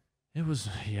though. It was,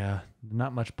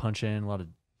 not much punching, a lot of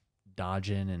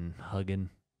dodging and hugging.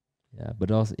 Yeah,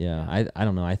 but also, I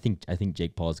don't know. I think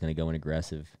Jake Paul is going to go in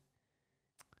aggressive,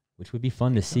 which would be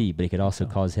fun to so. see, but it could also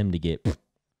so. cause him to get.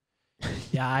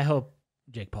 Yeah, I hope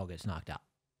Jake Paul gets knocked out.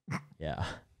 Yeah,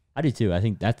 I do too. I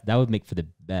think that would make for the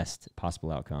best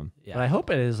possible outcome. Yeah. But I hope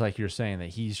it is like you're saying, that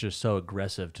he's just so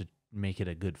aggressive to make it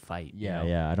a good fight. you know?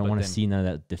 Yeah. I don't But want to then- see none of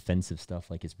that defensive stuff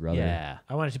like his brother. Yeah.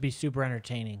 I want it to be super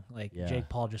entertaining, like Yeah. Jake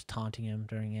Paul just taunting him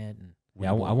during it. And Yeah,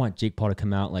 I want Jake Paul to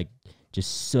come out like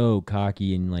just so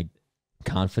cocky and like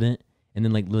confident, and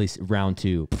then like literally round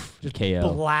two, just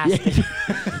KO. blasting.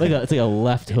 It's like a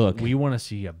left hook. We want to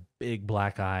see a big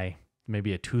black eye,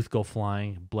 maybe a tooth go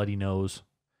flying, bloody nose.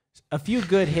 A few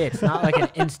good hits, not like an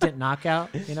instant knockout.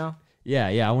 You know, Yeah.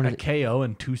 I want A KO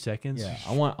in 2 seconds. Yeah,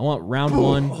 I want round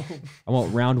one. I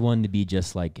want round one to be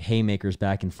just like haymakers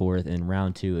back and forth, and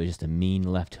round two is just a mean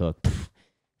left hook,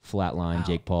 flatline.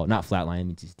 Jake Paul, not flatline. It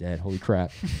means he's dead. Holy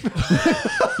crap!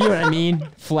 You know what I mean?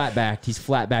 Flat backed. He's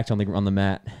flat backed on the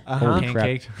mat. Holy crap!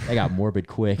 Pancaked. I got morbid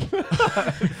quick.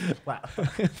 Wow.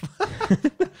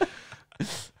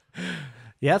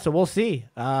 Yeah, so we'll see.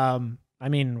 I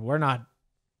mean, we're not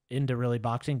into really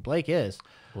boxing. Blake is.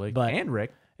 Blake But- and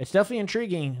Rick. It's definitely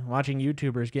intriguing watching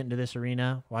YouTubers get into this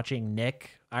arena, watching Nick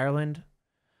Ireland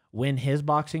win his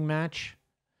boxing match.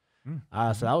 So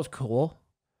that was cool.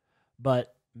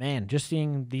 But man, just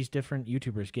seeing these different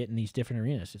YouTubers get in these different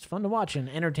arenas, it's fun to watch and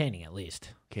entertaining at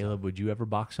least. Caleb, would you ever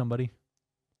box somebody?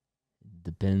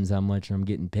 Depends how much I'm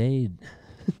getting paid.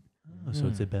 Oh, so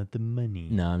it's about the money.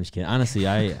 No, I'm just kidding. Honestly,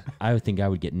 I would think I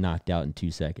would get knocked out in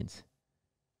 2 seconds.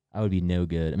 I would be no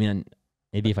good. I mean,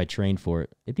 maybe if I trained for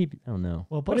it, it'd be, I don't know.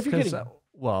 Well, But if you're getting-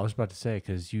 well, I was about to say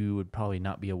because you would probably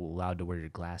not be allowed to wear your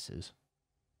glasses.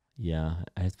 Yeah,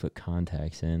 I have to put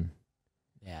contacts in.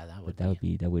 Yeah, that But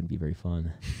that wouldn't be very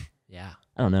fun. Yeah.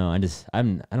 I don't know. I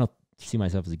don't see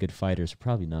myself as a good fighter, so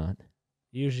probably not.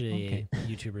 Usually Okay.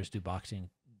 YouTubers do boxing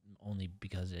only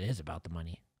because it is about the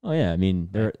money. Oh yeah, I mean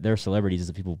they're celebrities.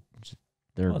 The people,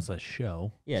 they're Well, it's a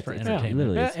show. yeah, It's for it's entertainment.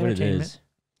 literally Yeah, it's what it entertainment. is.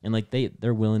 And like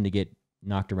they're willing to get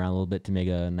knocked around a little bit to make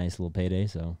a nice little payday.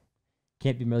 So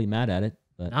can't be really mad at it.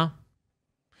 But No.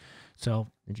 So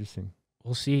interesting.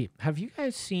 we'll see. Have you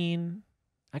guys seen?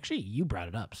 Actually, you brought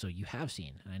it up, so you have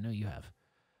seen, and I know you have.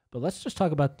 But let's just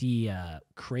talk about the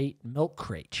milk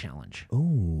crate challenge.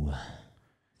 Ooh,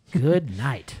 Good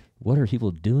night. what are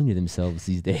people doing to themselves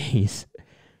these days?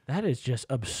 That is just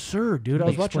absurd, dude. I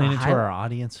was watching Explain a it to highlight- our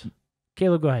audience.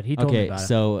 Caleb, go ahead. He told me Okay, about it.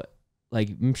 so like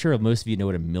I'm sure most of you know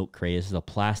what a milk crate is. It's a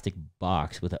plastic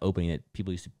box with an opening that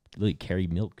people used to really carry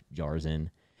milk jars in,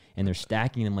 and they're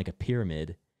stacking them like a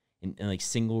pyramid in like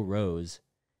single rows,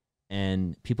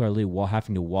 and people are literally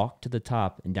having to walk to the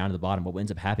top and down to the bottom. What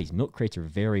ends up happening is milk crates are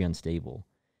very unstable,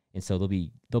 and so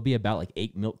they'll be about like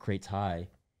 8 milk crates high.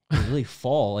 They really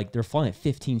fall, like they're falling at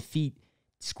 15 feet,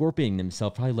 scorpioning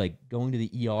themselves, probably like going to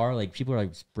the ER. Like people are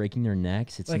like breaking their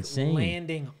necks. It's like insane.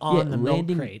 landing on the milk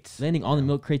crates. Landing on the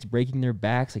milk crates, breaking their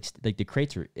backs. Like the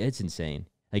crates are, it's insane.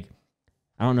 Like,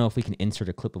 I don't know if we can insert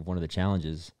a clip of one of the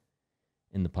challenges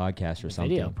in the podcast or something.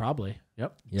 Video, probably.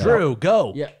 Yep. Yeah. Drew,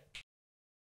 go. Yeah.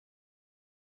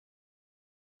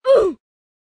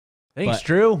 Thanks, But-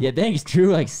 Drew. Yeah, thanks,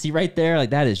 Drew. Like, see right there, like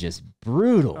that is just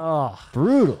brutal. Oh,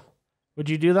 Brutal. would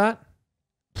you do that?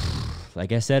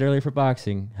 Like I said earlier for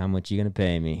boxing, how much you gonna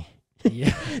pay me?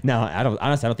 Yeah. No, I don't.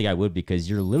 Honestly, I don't think I would because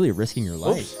you're literally risking your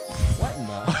life. What in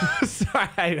the? Sorry,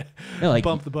 I No, like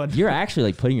bumped the button. you're actually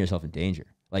like putting yourself in danger.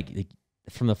 Like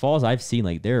from the falls I've seen,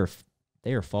 like there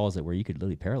are falls where you could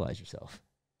literally paralyze yourself.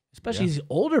 Especially these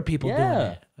older people doing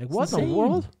Yeah. it. Like, what It's in the insane.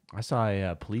 world? I saw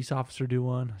a police officer do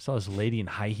one. I saw this lady in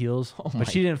high heels, Oh my- but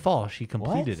she didn't fall. She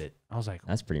completed What? it. I was like,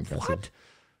 That's pretty impressive. what?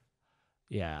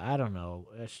 Yeah, I don't know.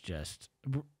 It's just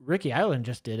Ricky Island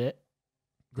just did it.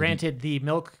 Granted, the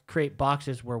milk crate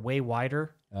boxes were way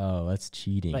wider, Oh, that's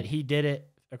cheating. but he did it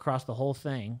across the whole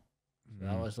thing. So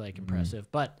that was Mm-hmm. like impressive.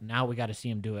 But now we got to see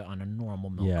him do it on a normal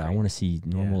milk yeah, I crate. want to see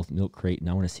normal milk crate, and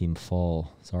I want to see him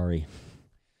fall. Sorry.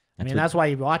 I mean, that's why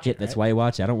you watch it. That's right? why you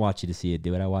watch it. I don't watch you to see it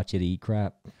do it. I watch you to eat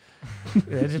crap.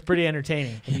 It's just pretty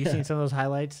entertaining. Have you seen some of those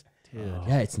highlights? Dude. Oh,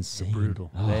 Yeah, it's they're insane.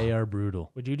 brutal. Oh. They are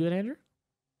brutal. Would you do it, Andrew?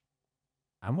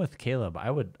 I'm with Caleb. I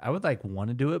would like want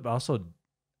to do it, but also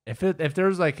if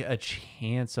there's like a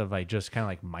chance of like just kind of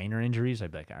like minor injuries,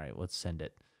 I'd be like, all right, let's send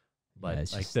it. But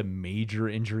it's like just- the major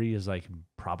injury is like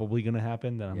probably gonna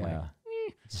happen. Then I'm Yeah.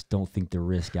 Just don't think the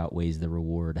risk outweighs the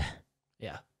reward.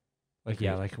 Yeah. like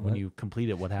yeah, like when What? you complete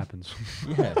it, what happens?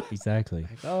 Yeah, exactly.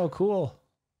 Like, oh, cool.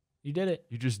 You did it.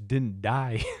 You just didn't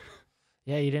die.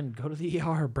 Yeah, you didn't go to the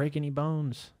ER, break any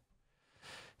bones.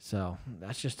 So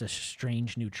that's just a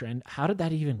strange new trend. How did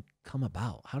that even come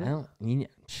about? How I did don't I mean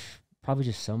probably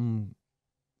just some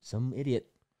idiot.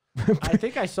 I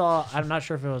think I saw? I'm not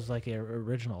sure if it was like a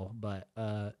original, but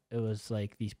it was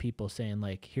like these people saying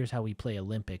like, "Here's how we play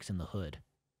Olympics in the hood,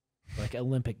 like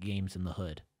Olympic games in the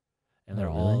hood," and they're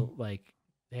Oh, all like,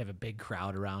 they have a big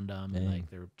crowd around them, and Dang. like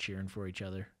they're cheering for each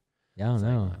other. Yeah, I don't It's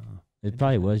like, know. It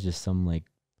probably was just some like.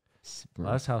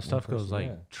 Well, that's how one stuff goes person, like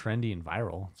yeah. trendy and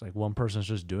viral. It's like one person's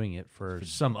just doing it for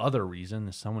some other reason,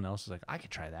 and someone else is like, I could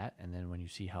try that. And then when you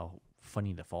see how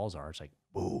funny the falls are, it's like,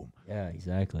 boom. Yeah,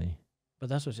 exactly. But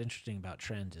that's what's interesting about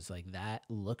trends. Is like that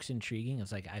looks intriguing.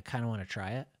 It's like I kind of want to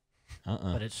try it,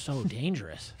 but it's so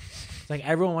dangerous. It's like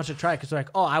everyone wants to try it because they're like,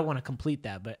 oh, I want to complete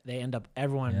that, but they end up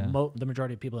the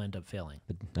majority of people end up failing.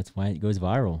 But that's why it goes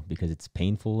viral, because it's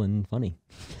painful and funny.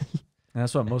 And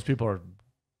that's what most people are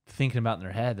thinking about in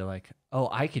their head. They're like, oh,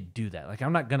 I could do that. Like,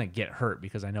 I'm not gonna get hurt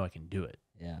because I know I can do it.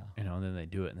 Yeah. You know, and then they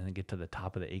do it, and then they get to the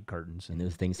top of the egg cartons, And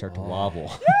those things start to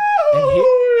wobble.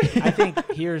 And I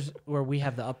think here's where we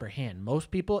have the upper hand.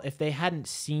 Most people, if they hadn't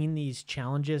seen these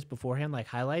challenges beforehand, like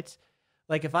highlights,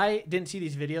 like if I didn't see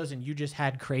these videos and you just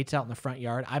had crates out in the front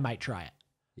yard, I might try it.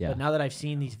 Yeah. But now that I've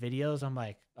seen these videos, I'm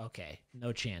like, okay,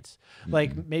 no chance.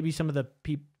 Like maybe some of the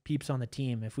peeps on the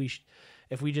team, if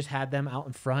we just had them out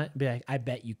in front, be like, I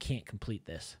bet you can't complete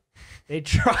this. They'd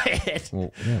try it.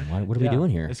 Well, yeah. What are we doing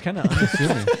here? It's kind of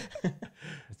unassuming.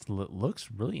 It looks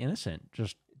really innocent.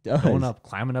 Just going up,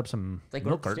 climbing up some It's like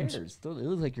milk going cartons. upstairs. It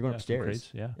looks like you're going Some upstairs. crates,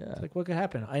 yeah. It's like, what could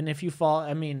happen? And if you fall,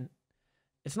 I mean,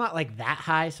 it's not like that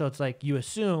high. So it's like you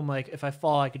assume, like, if I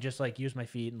fall, I could just like use my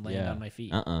feet and land on my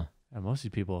feet. And most of these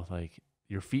people, like,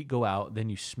 your feet go out, then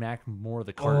you smack more of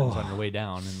the cartons on your way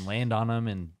down and land on them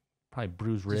and probably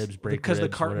bruise ribs, break because ribs,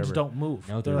 the cartons whatever. don't move.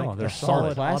 No, they're like they're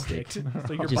solid plastic. object.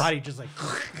 So your Just- body just like.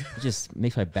 It just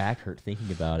makes my back hurt thinking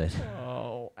about it.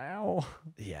 Oh, ow.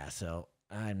 Yeah, so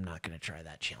I'm not gonna try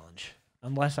that challenge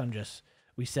unless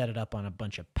we set it up on a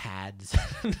bunch of pads.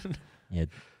 Yeah.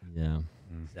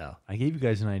 So I gave you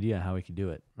guys an idea how we could do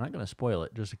it. I'm not going to spoil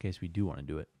it just in case we do want to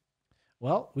do it.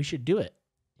 well, we should do it.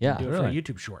 Yeah. Do it for a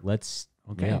YouTube short. Let's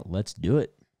Okay. let's do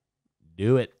it.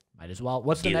 Do it. Might as well.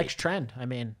 What's the next trend? I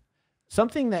mean,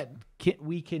 something that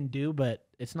we can do, but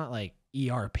it's not like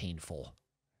ER painful.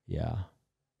 Yeah.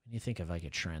 When you think of like a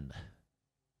trend,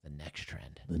 the next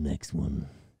trend. The next one.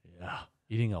 Yeah.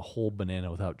 Eating a whole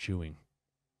banana without chewing.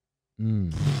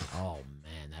 Oh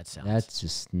man, that sounds. That's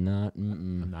just not.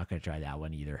 I'm not gonna try that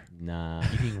one either. Nah.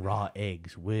 Eating raw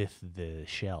eggs with the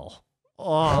shell.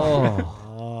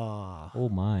 Oh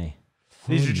my.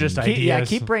 These are just ideas.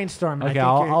 Keep brainstorming. Okay,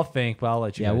 I'll think, but I'll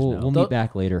let you Yeah, guys we'll know. meet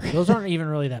back later. Those aren't even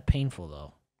really that painful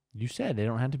though. You said they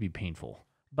don't have to be painful.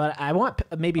 But I want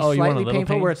maybe Oh, you want a slightly little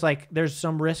painful pain? where it's like there's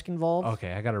some risk involved,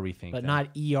 Okay, I got to rethink but that. not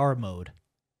ER mode.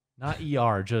 Not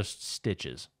ER, just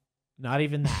stitches. Not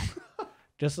even that.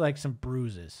 Just like some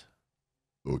bruises.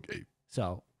 Okay.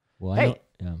 So Well, Hey.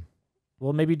 yeah.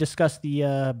 we'll maybe discuss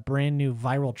the brand new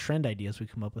viral trend ideas we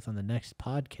come up with on the next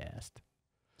podcast.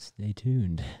 Stay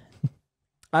tuned.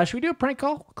 Should we do a prank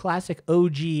call? Classic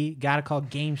OG gotta call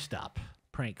GameStop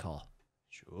prank call.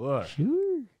 Sure.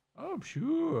 Sure. Oh,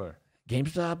 sure.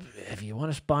 GameStop, if you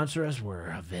want to sponsor us,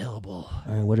 we're available.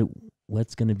 All right.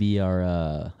 What's gonna be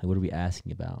our? What are we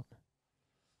asking about?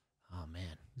 Oh man.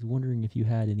 I was wondering if you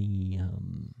had any.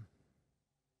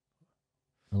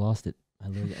 I lost it. I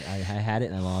had it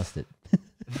and I lost it.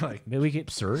 Like, Maybe we could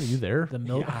sir, are you there? the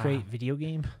milk Yeah. crate video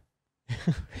game.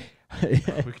 We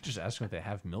could just ask them if they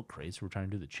have milk crates. We're trying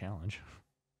to do the challenge.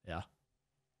 Yeah.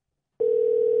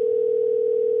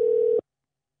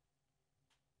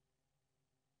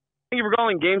 Thank you for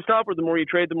calling GameStop, where the more you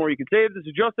trade, the more you can save. This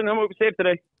is Justin. How may we save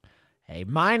today? Hey,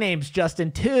 my name's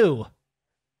Justin too.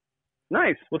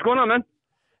 Nice. What's going on, man?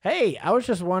 Hey, I was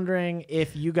just wondering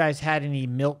if you guys had any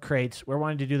milk crates. We're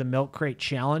wanting to do the milk crate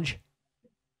challenge.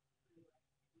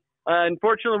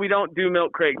 Unfortunately, we don't do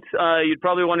milk crates. You'd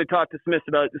probably want to talk to Smith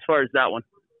about as far as that one.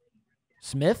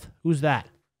 Smith? Who's that?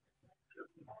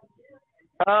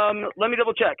 Let me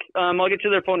double check. I'll get you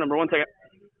their phone number. 1 second.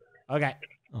 Okay.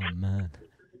 Oh man. Who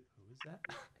is that?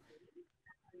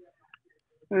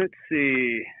 Let's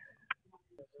see.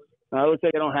 Looks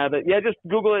like I don't have it. Yeah, just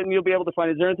Google it and you'll be able to find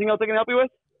it. Is there anything else I can help you with?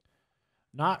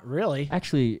 Not really.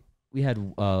 Actually, we had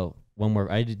one more.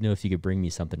 I didn't know if you could bring me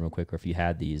something real quick or if you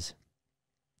had these.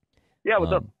 Yeah,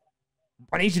 what's up?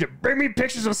 I need you to bring me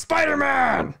pictures of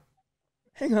Spider-Man.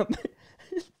 Hang up.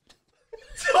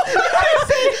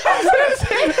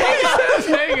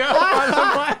 Hang up on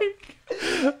the mic.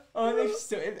 Oh,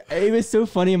 it was so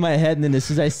funny in my head, and then as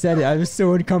soon as I said it, I was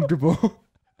so uncomfortable.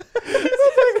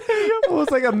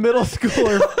 Almost like a middle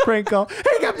schooler prank call.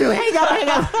 Hang up, dude. Hang up, hang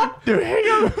up. Dude,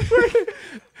 hang up.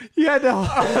 You had to.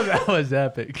 Oh, that was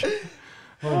epic.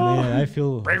 Oh man, I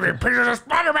feel. Bring me pictures of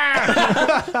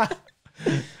Spider-Man.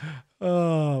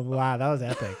 Oh, wow. That was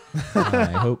epic.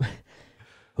 I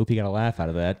hope he got a laugh out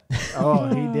of that. Oh,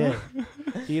 he did.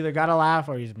 He either got a laugh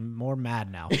or he's more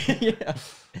mad now. Yeah.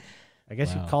 I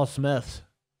guess Wow. you'd call Smiths.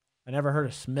 I never heard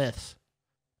of Smiths.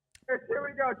 Here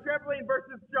we go. Trampoline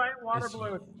versus giant water It's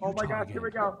balloon. Utah Oh my gosh, again. here we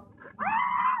go.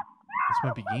 This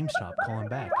might be GameStop calling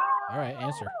back. All right,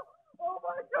 answer. Oh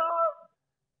my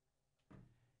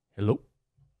god.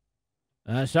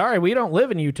 Hello? Sorry, we don't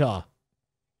live in Utah.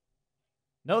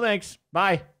 No thanks.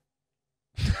 Bye.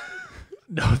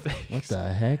 No thanks. What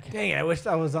the heck? Dang it! I wish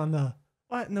I was on the.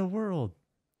 What in the world?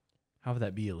 How would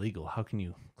that be illegal? How can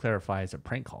you clarify as a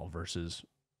prank call versus,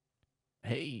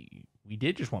 hey, we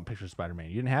did just want pictures of Spider-Man.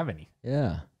 You didn't have any.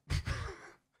 Yeah.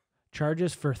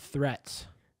 Charges for threats.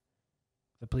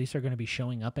 The police are going to be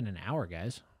showing up in an hour,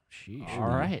 guys. Sheesh. All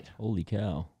right. Holy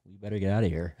cow. We better get out of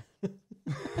here.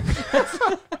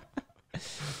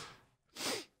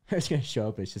 I was going to show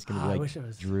up. It's just going to be I like wish it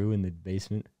was- Drew in the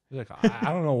basement. He's like,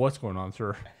 I don't know what's going on,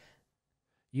 sir.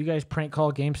 You guys prank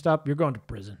call GameStop, you're going to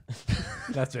prison.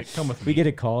 That's it. Come with We me. get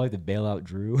a call like to bail out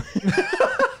Drew.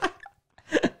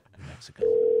 Mexico.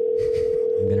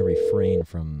 I'm going to refrain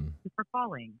from. For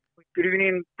calling. Good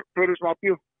evening, produce help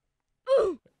you.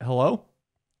 Hello?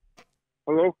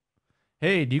 Hello.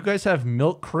 Hey, do you guys have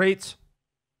milk crates?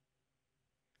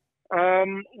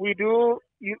 We do.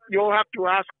 You'll have to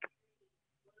ask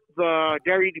the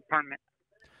dairy department.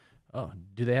 Oh,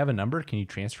 do they have a number? Can you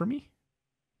transfer me?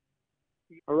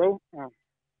 Hello.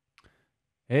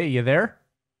 Hey, you there?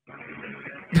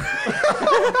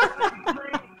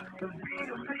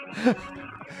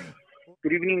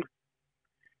 Good evening,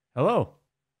 Hello?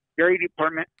 dairy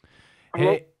department.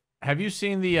 Hello. Hey, have you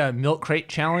seen the milk crate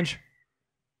challenge?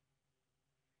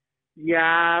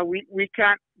 Yeah, we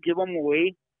can't give them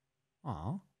away.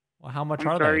 Oh, well, how much I'm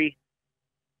are sorry.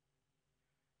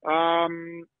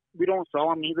 We don't sell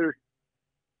them either.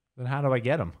 they? Then how do I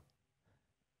get them?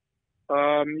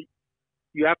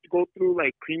 You have to go through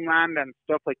like Creamland and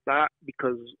stuff like that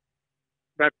because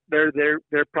that they're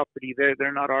their property.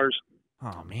 They're not ours.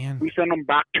 Oh, man. We send them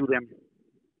back to them.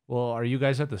 Well, are you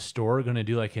guys at the store going to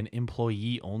do like an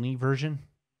employee-only version?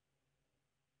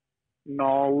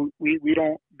 No, we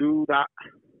don't do that.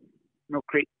 No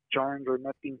crate challenge or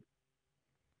nothing.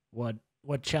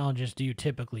 What challenges do you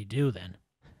typically do then?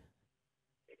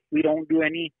 We don't do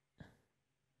any.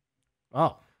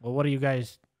 Oh, well, what do you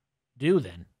guys do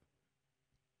then?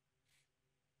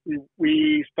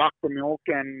 We stock the milk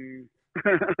and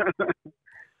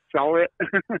sell it.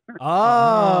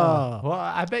 Oh, Well,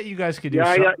 I bet you guys could do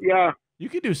yeah, something. yeah. You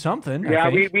could do something. Yeah,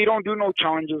 I think. we don't do no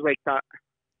challenges like that.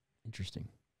 Interesting.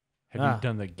 Have Ah. you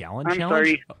done the gallon I'm challenge?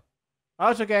 sorry. oh,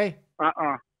 it's okay.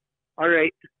 All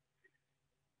right.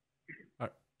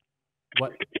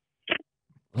 What?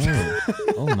 Oh,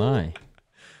 oh my.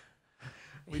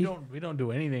 We don't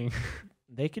do anything.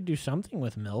 They could do something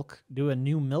with milk. Do a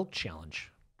new milk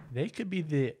challenge. They could be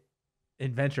the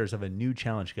inventors of a new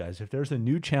challenge, guys. If there's a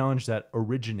new challenge that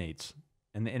originates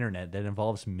in the internet that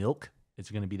involves milk,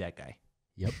 it's going to be that guy.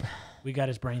 Yep. We got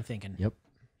his brain thinking. Yep.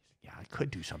 Yeah, I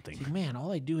could do something. See, man,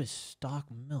 all I do is stock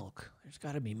milk. There's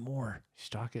got to be more.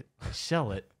 Stock it,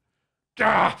 sell it.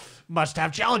 Ah, must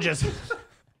have challenges.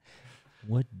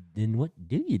 What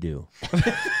do you do?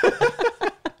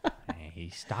 Hey,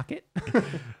 stock it.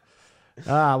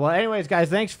 Well, anyways, guys,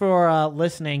 thanks for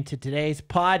listening to today's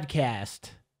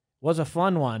podcast. Was a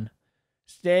fun one.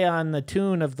 Stay on the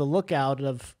tune of the lookout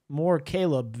of more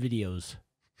Caleb videos.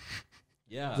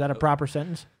 Yeah. Is that a proper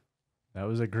sentence? That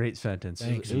was a great sentence.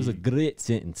 It was a great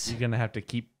sentence. You're going to have to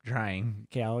keep trying.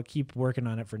 Okay, I'll keep working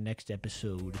on it for next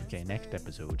episode. Okay, next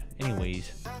episode.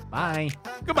 Anyways, bye.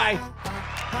 Goodbye. Man,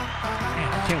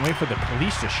 I can't wait for the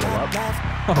police to show up.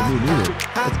 Oh, me neither.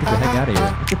 Let's get the heck out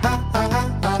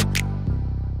of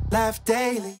here. Laugh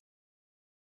daily.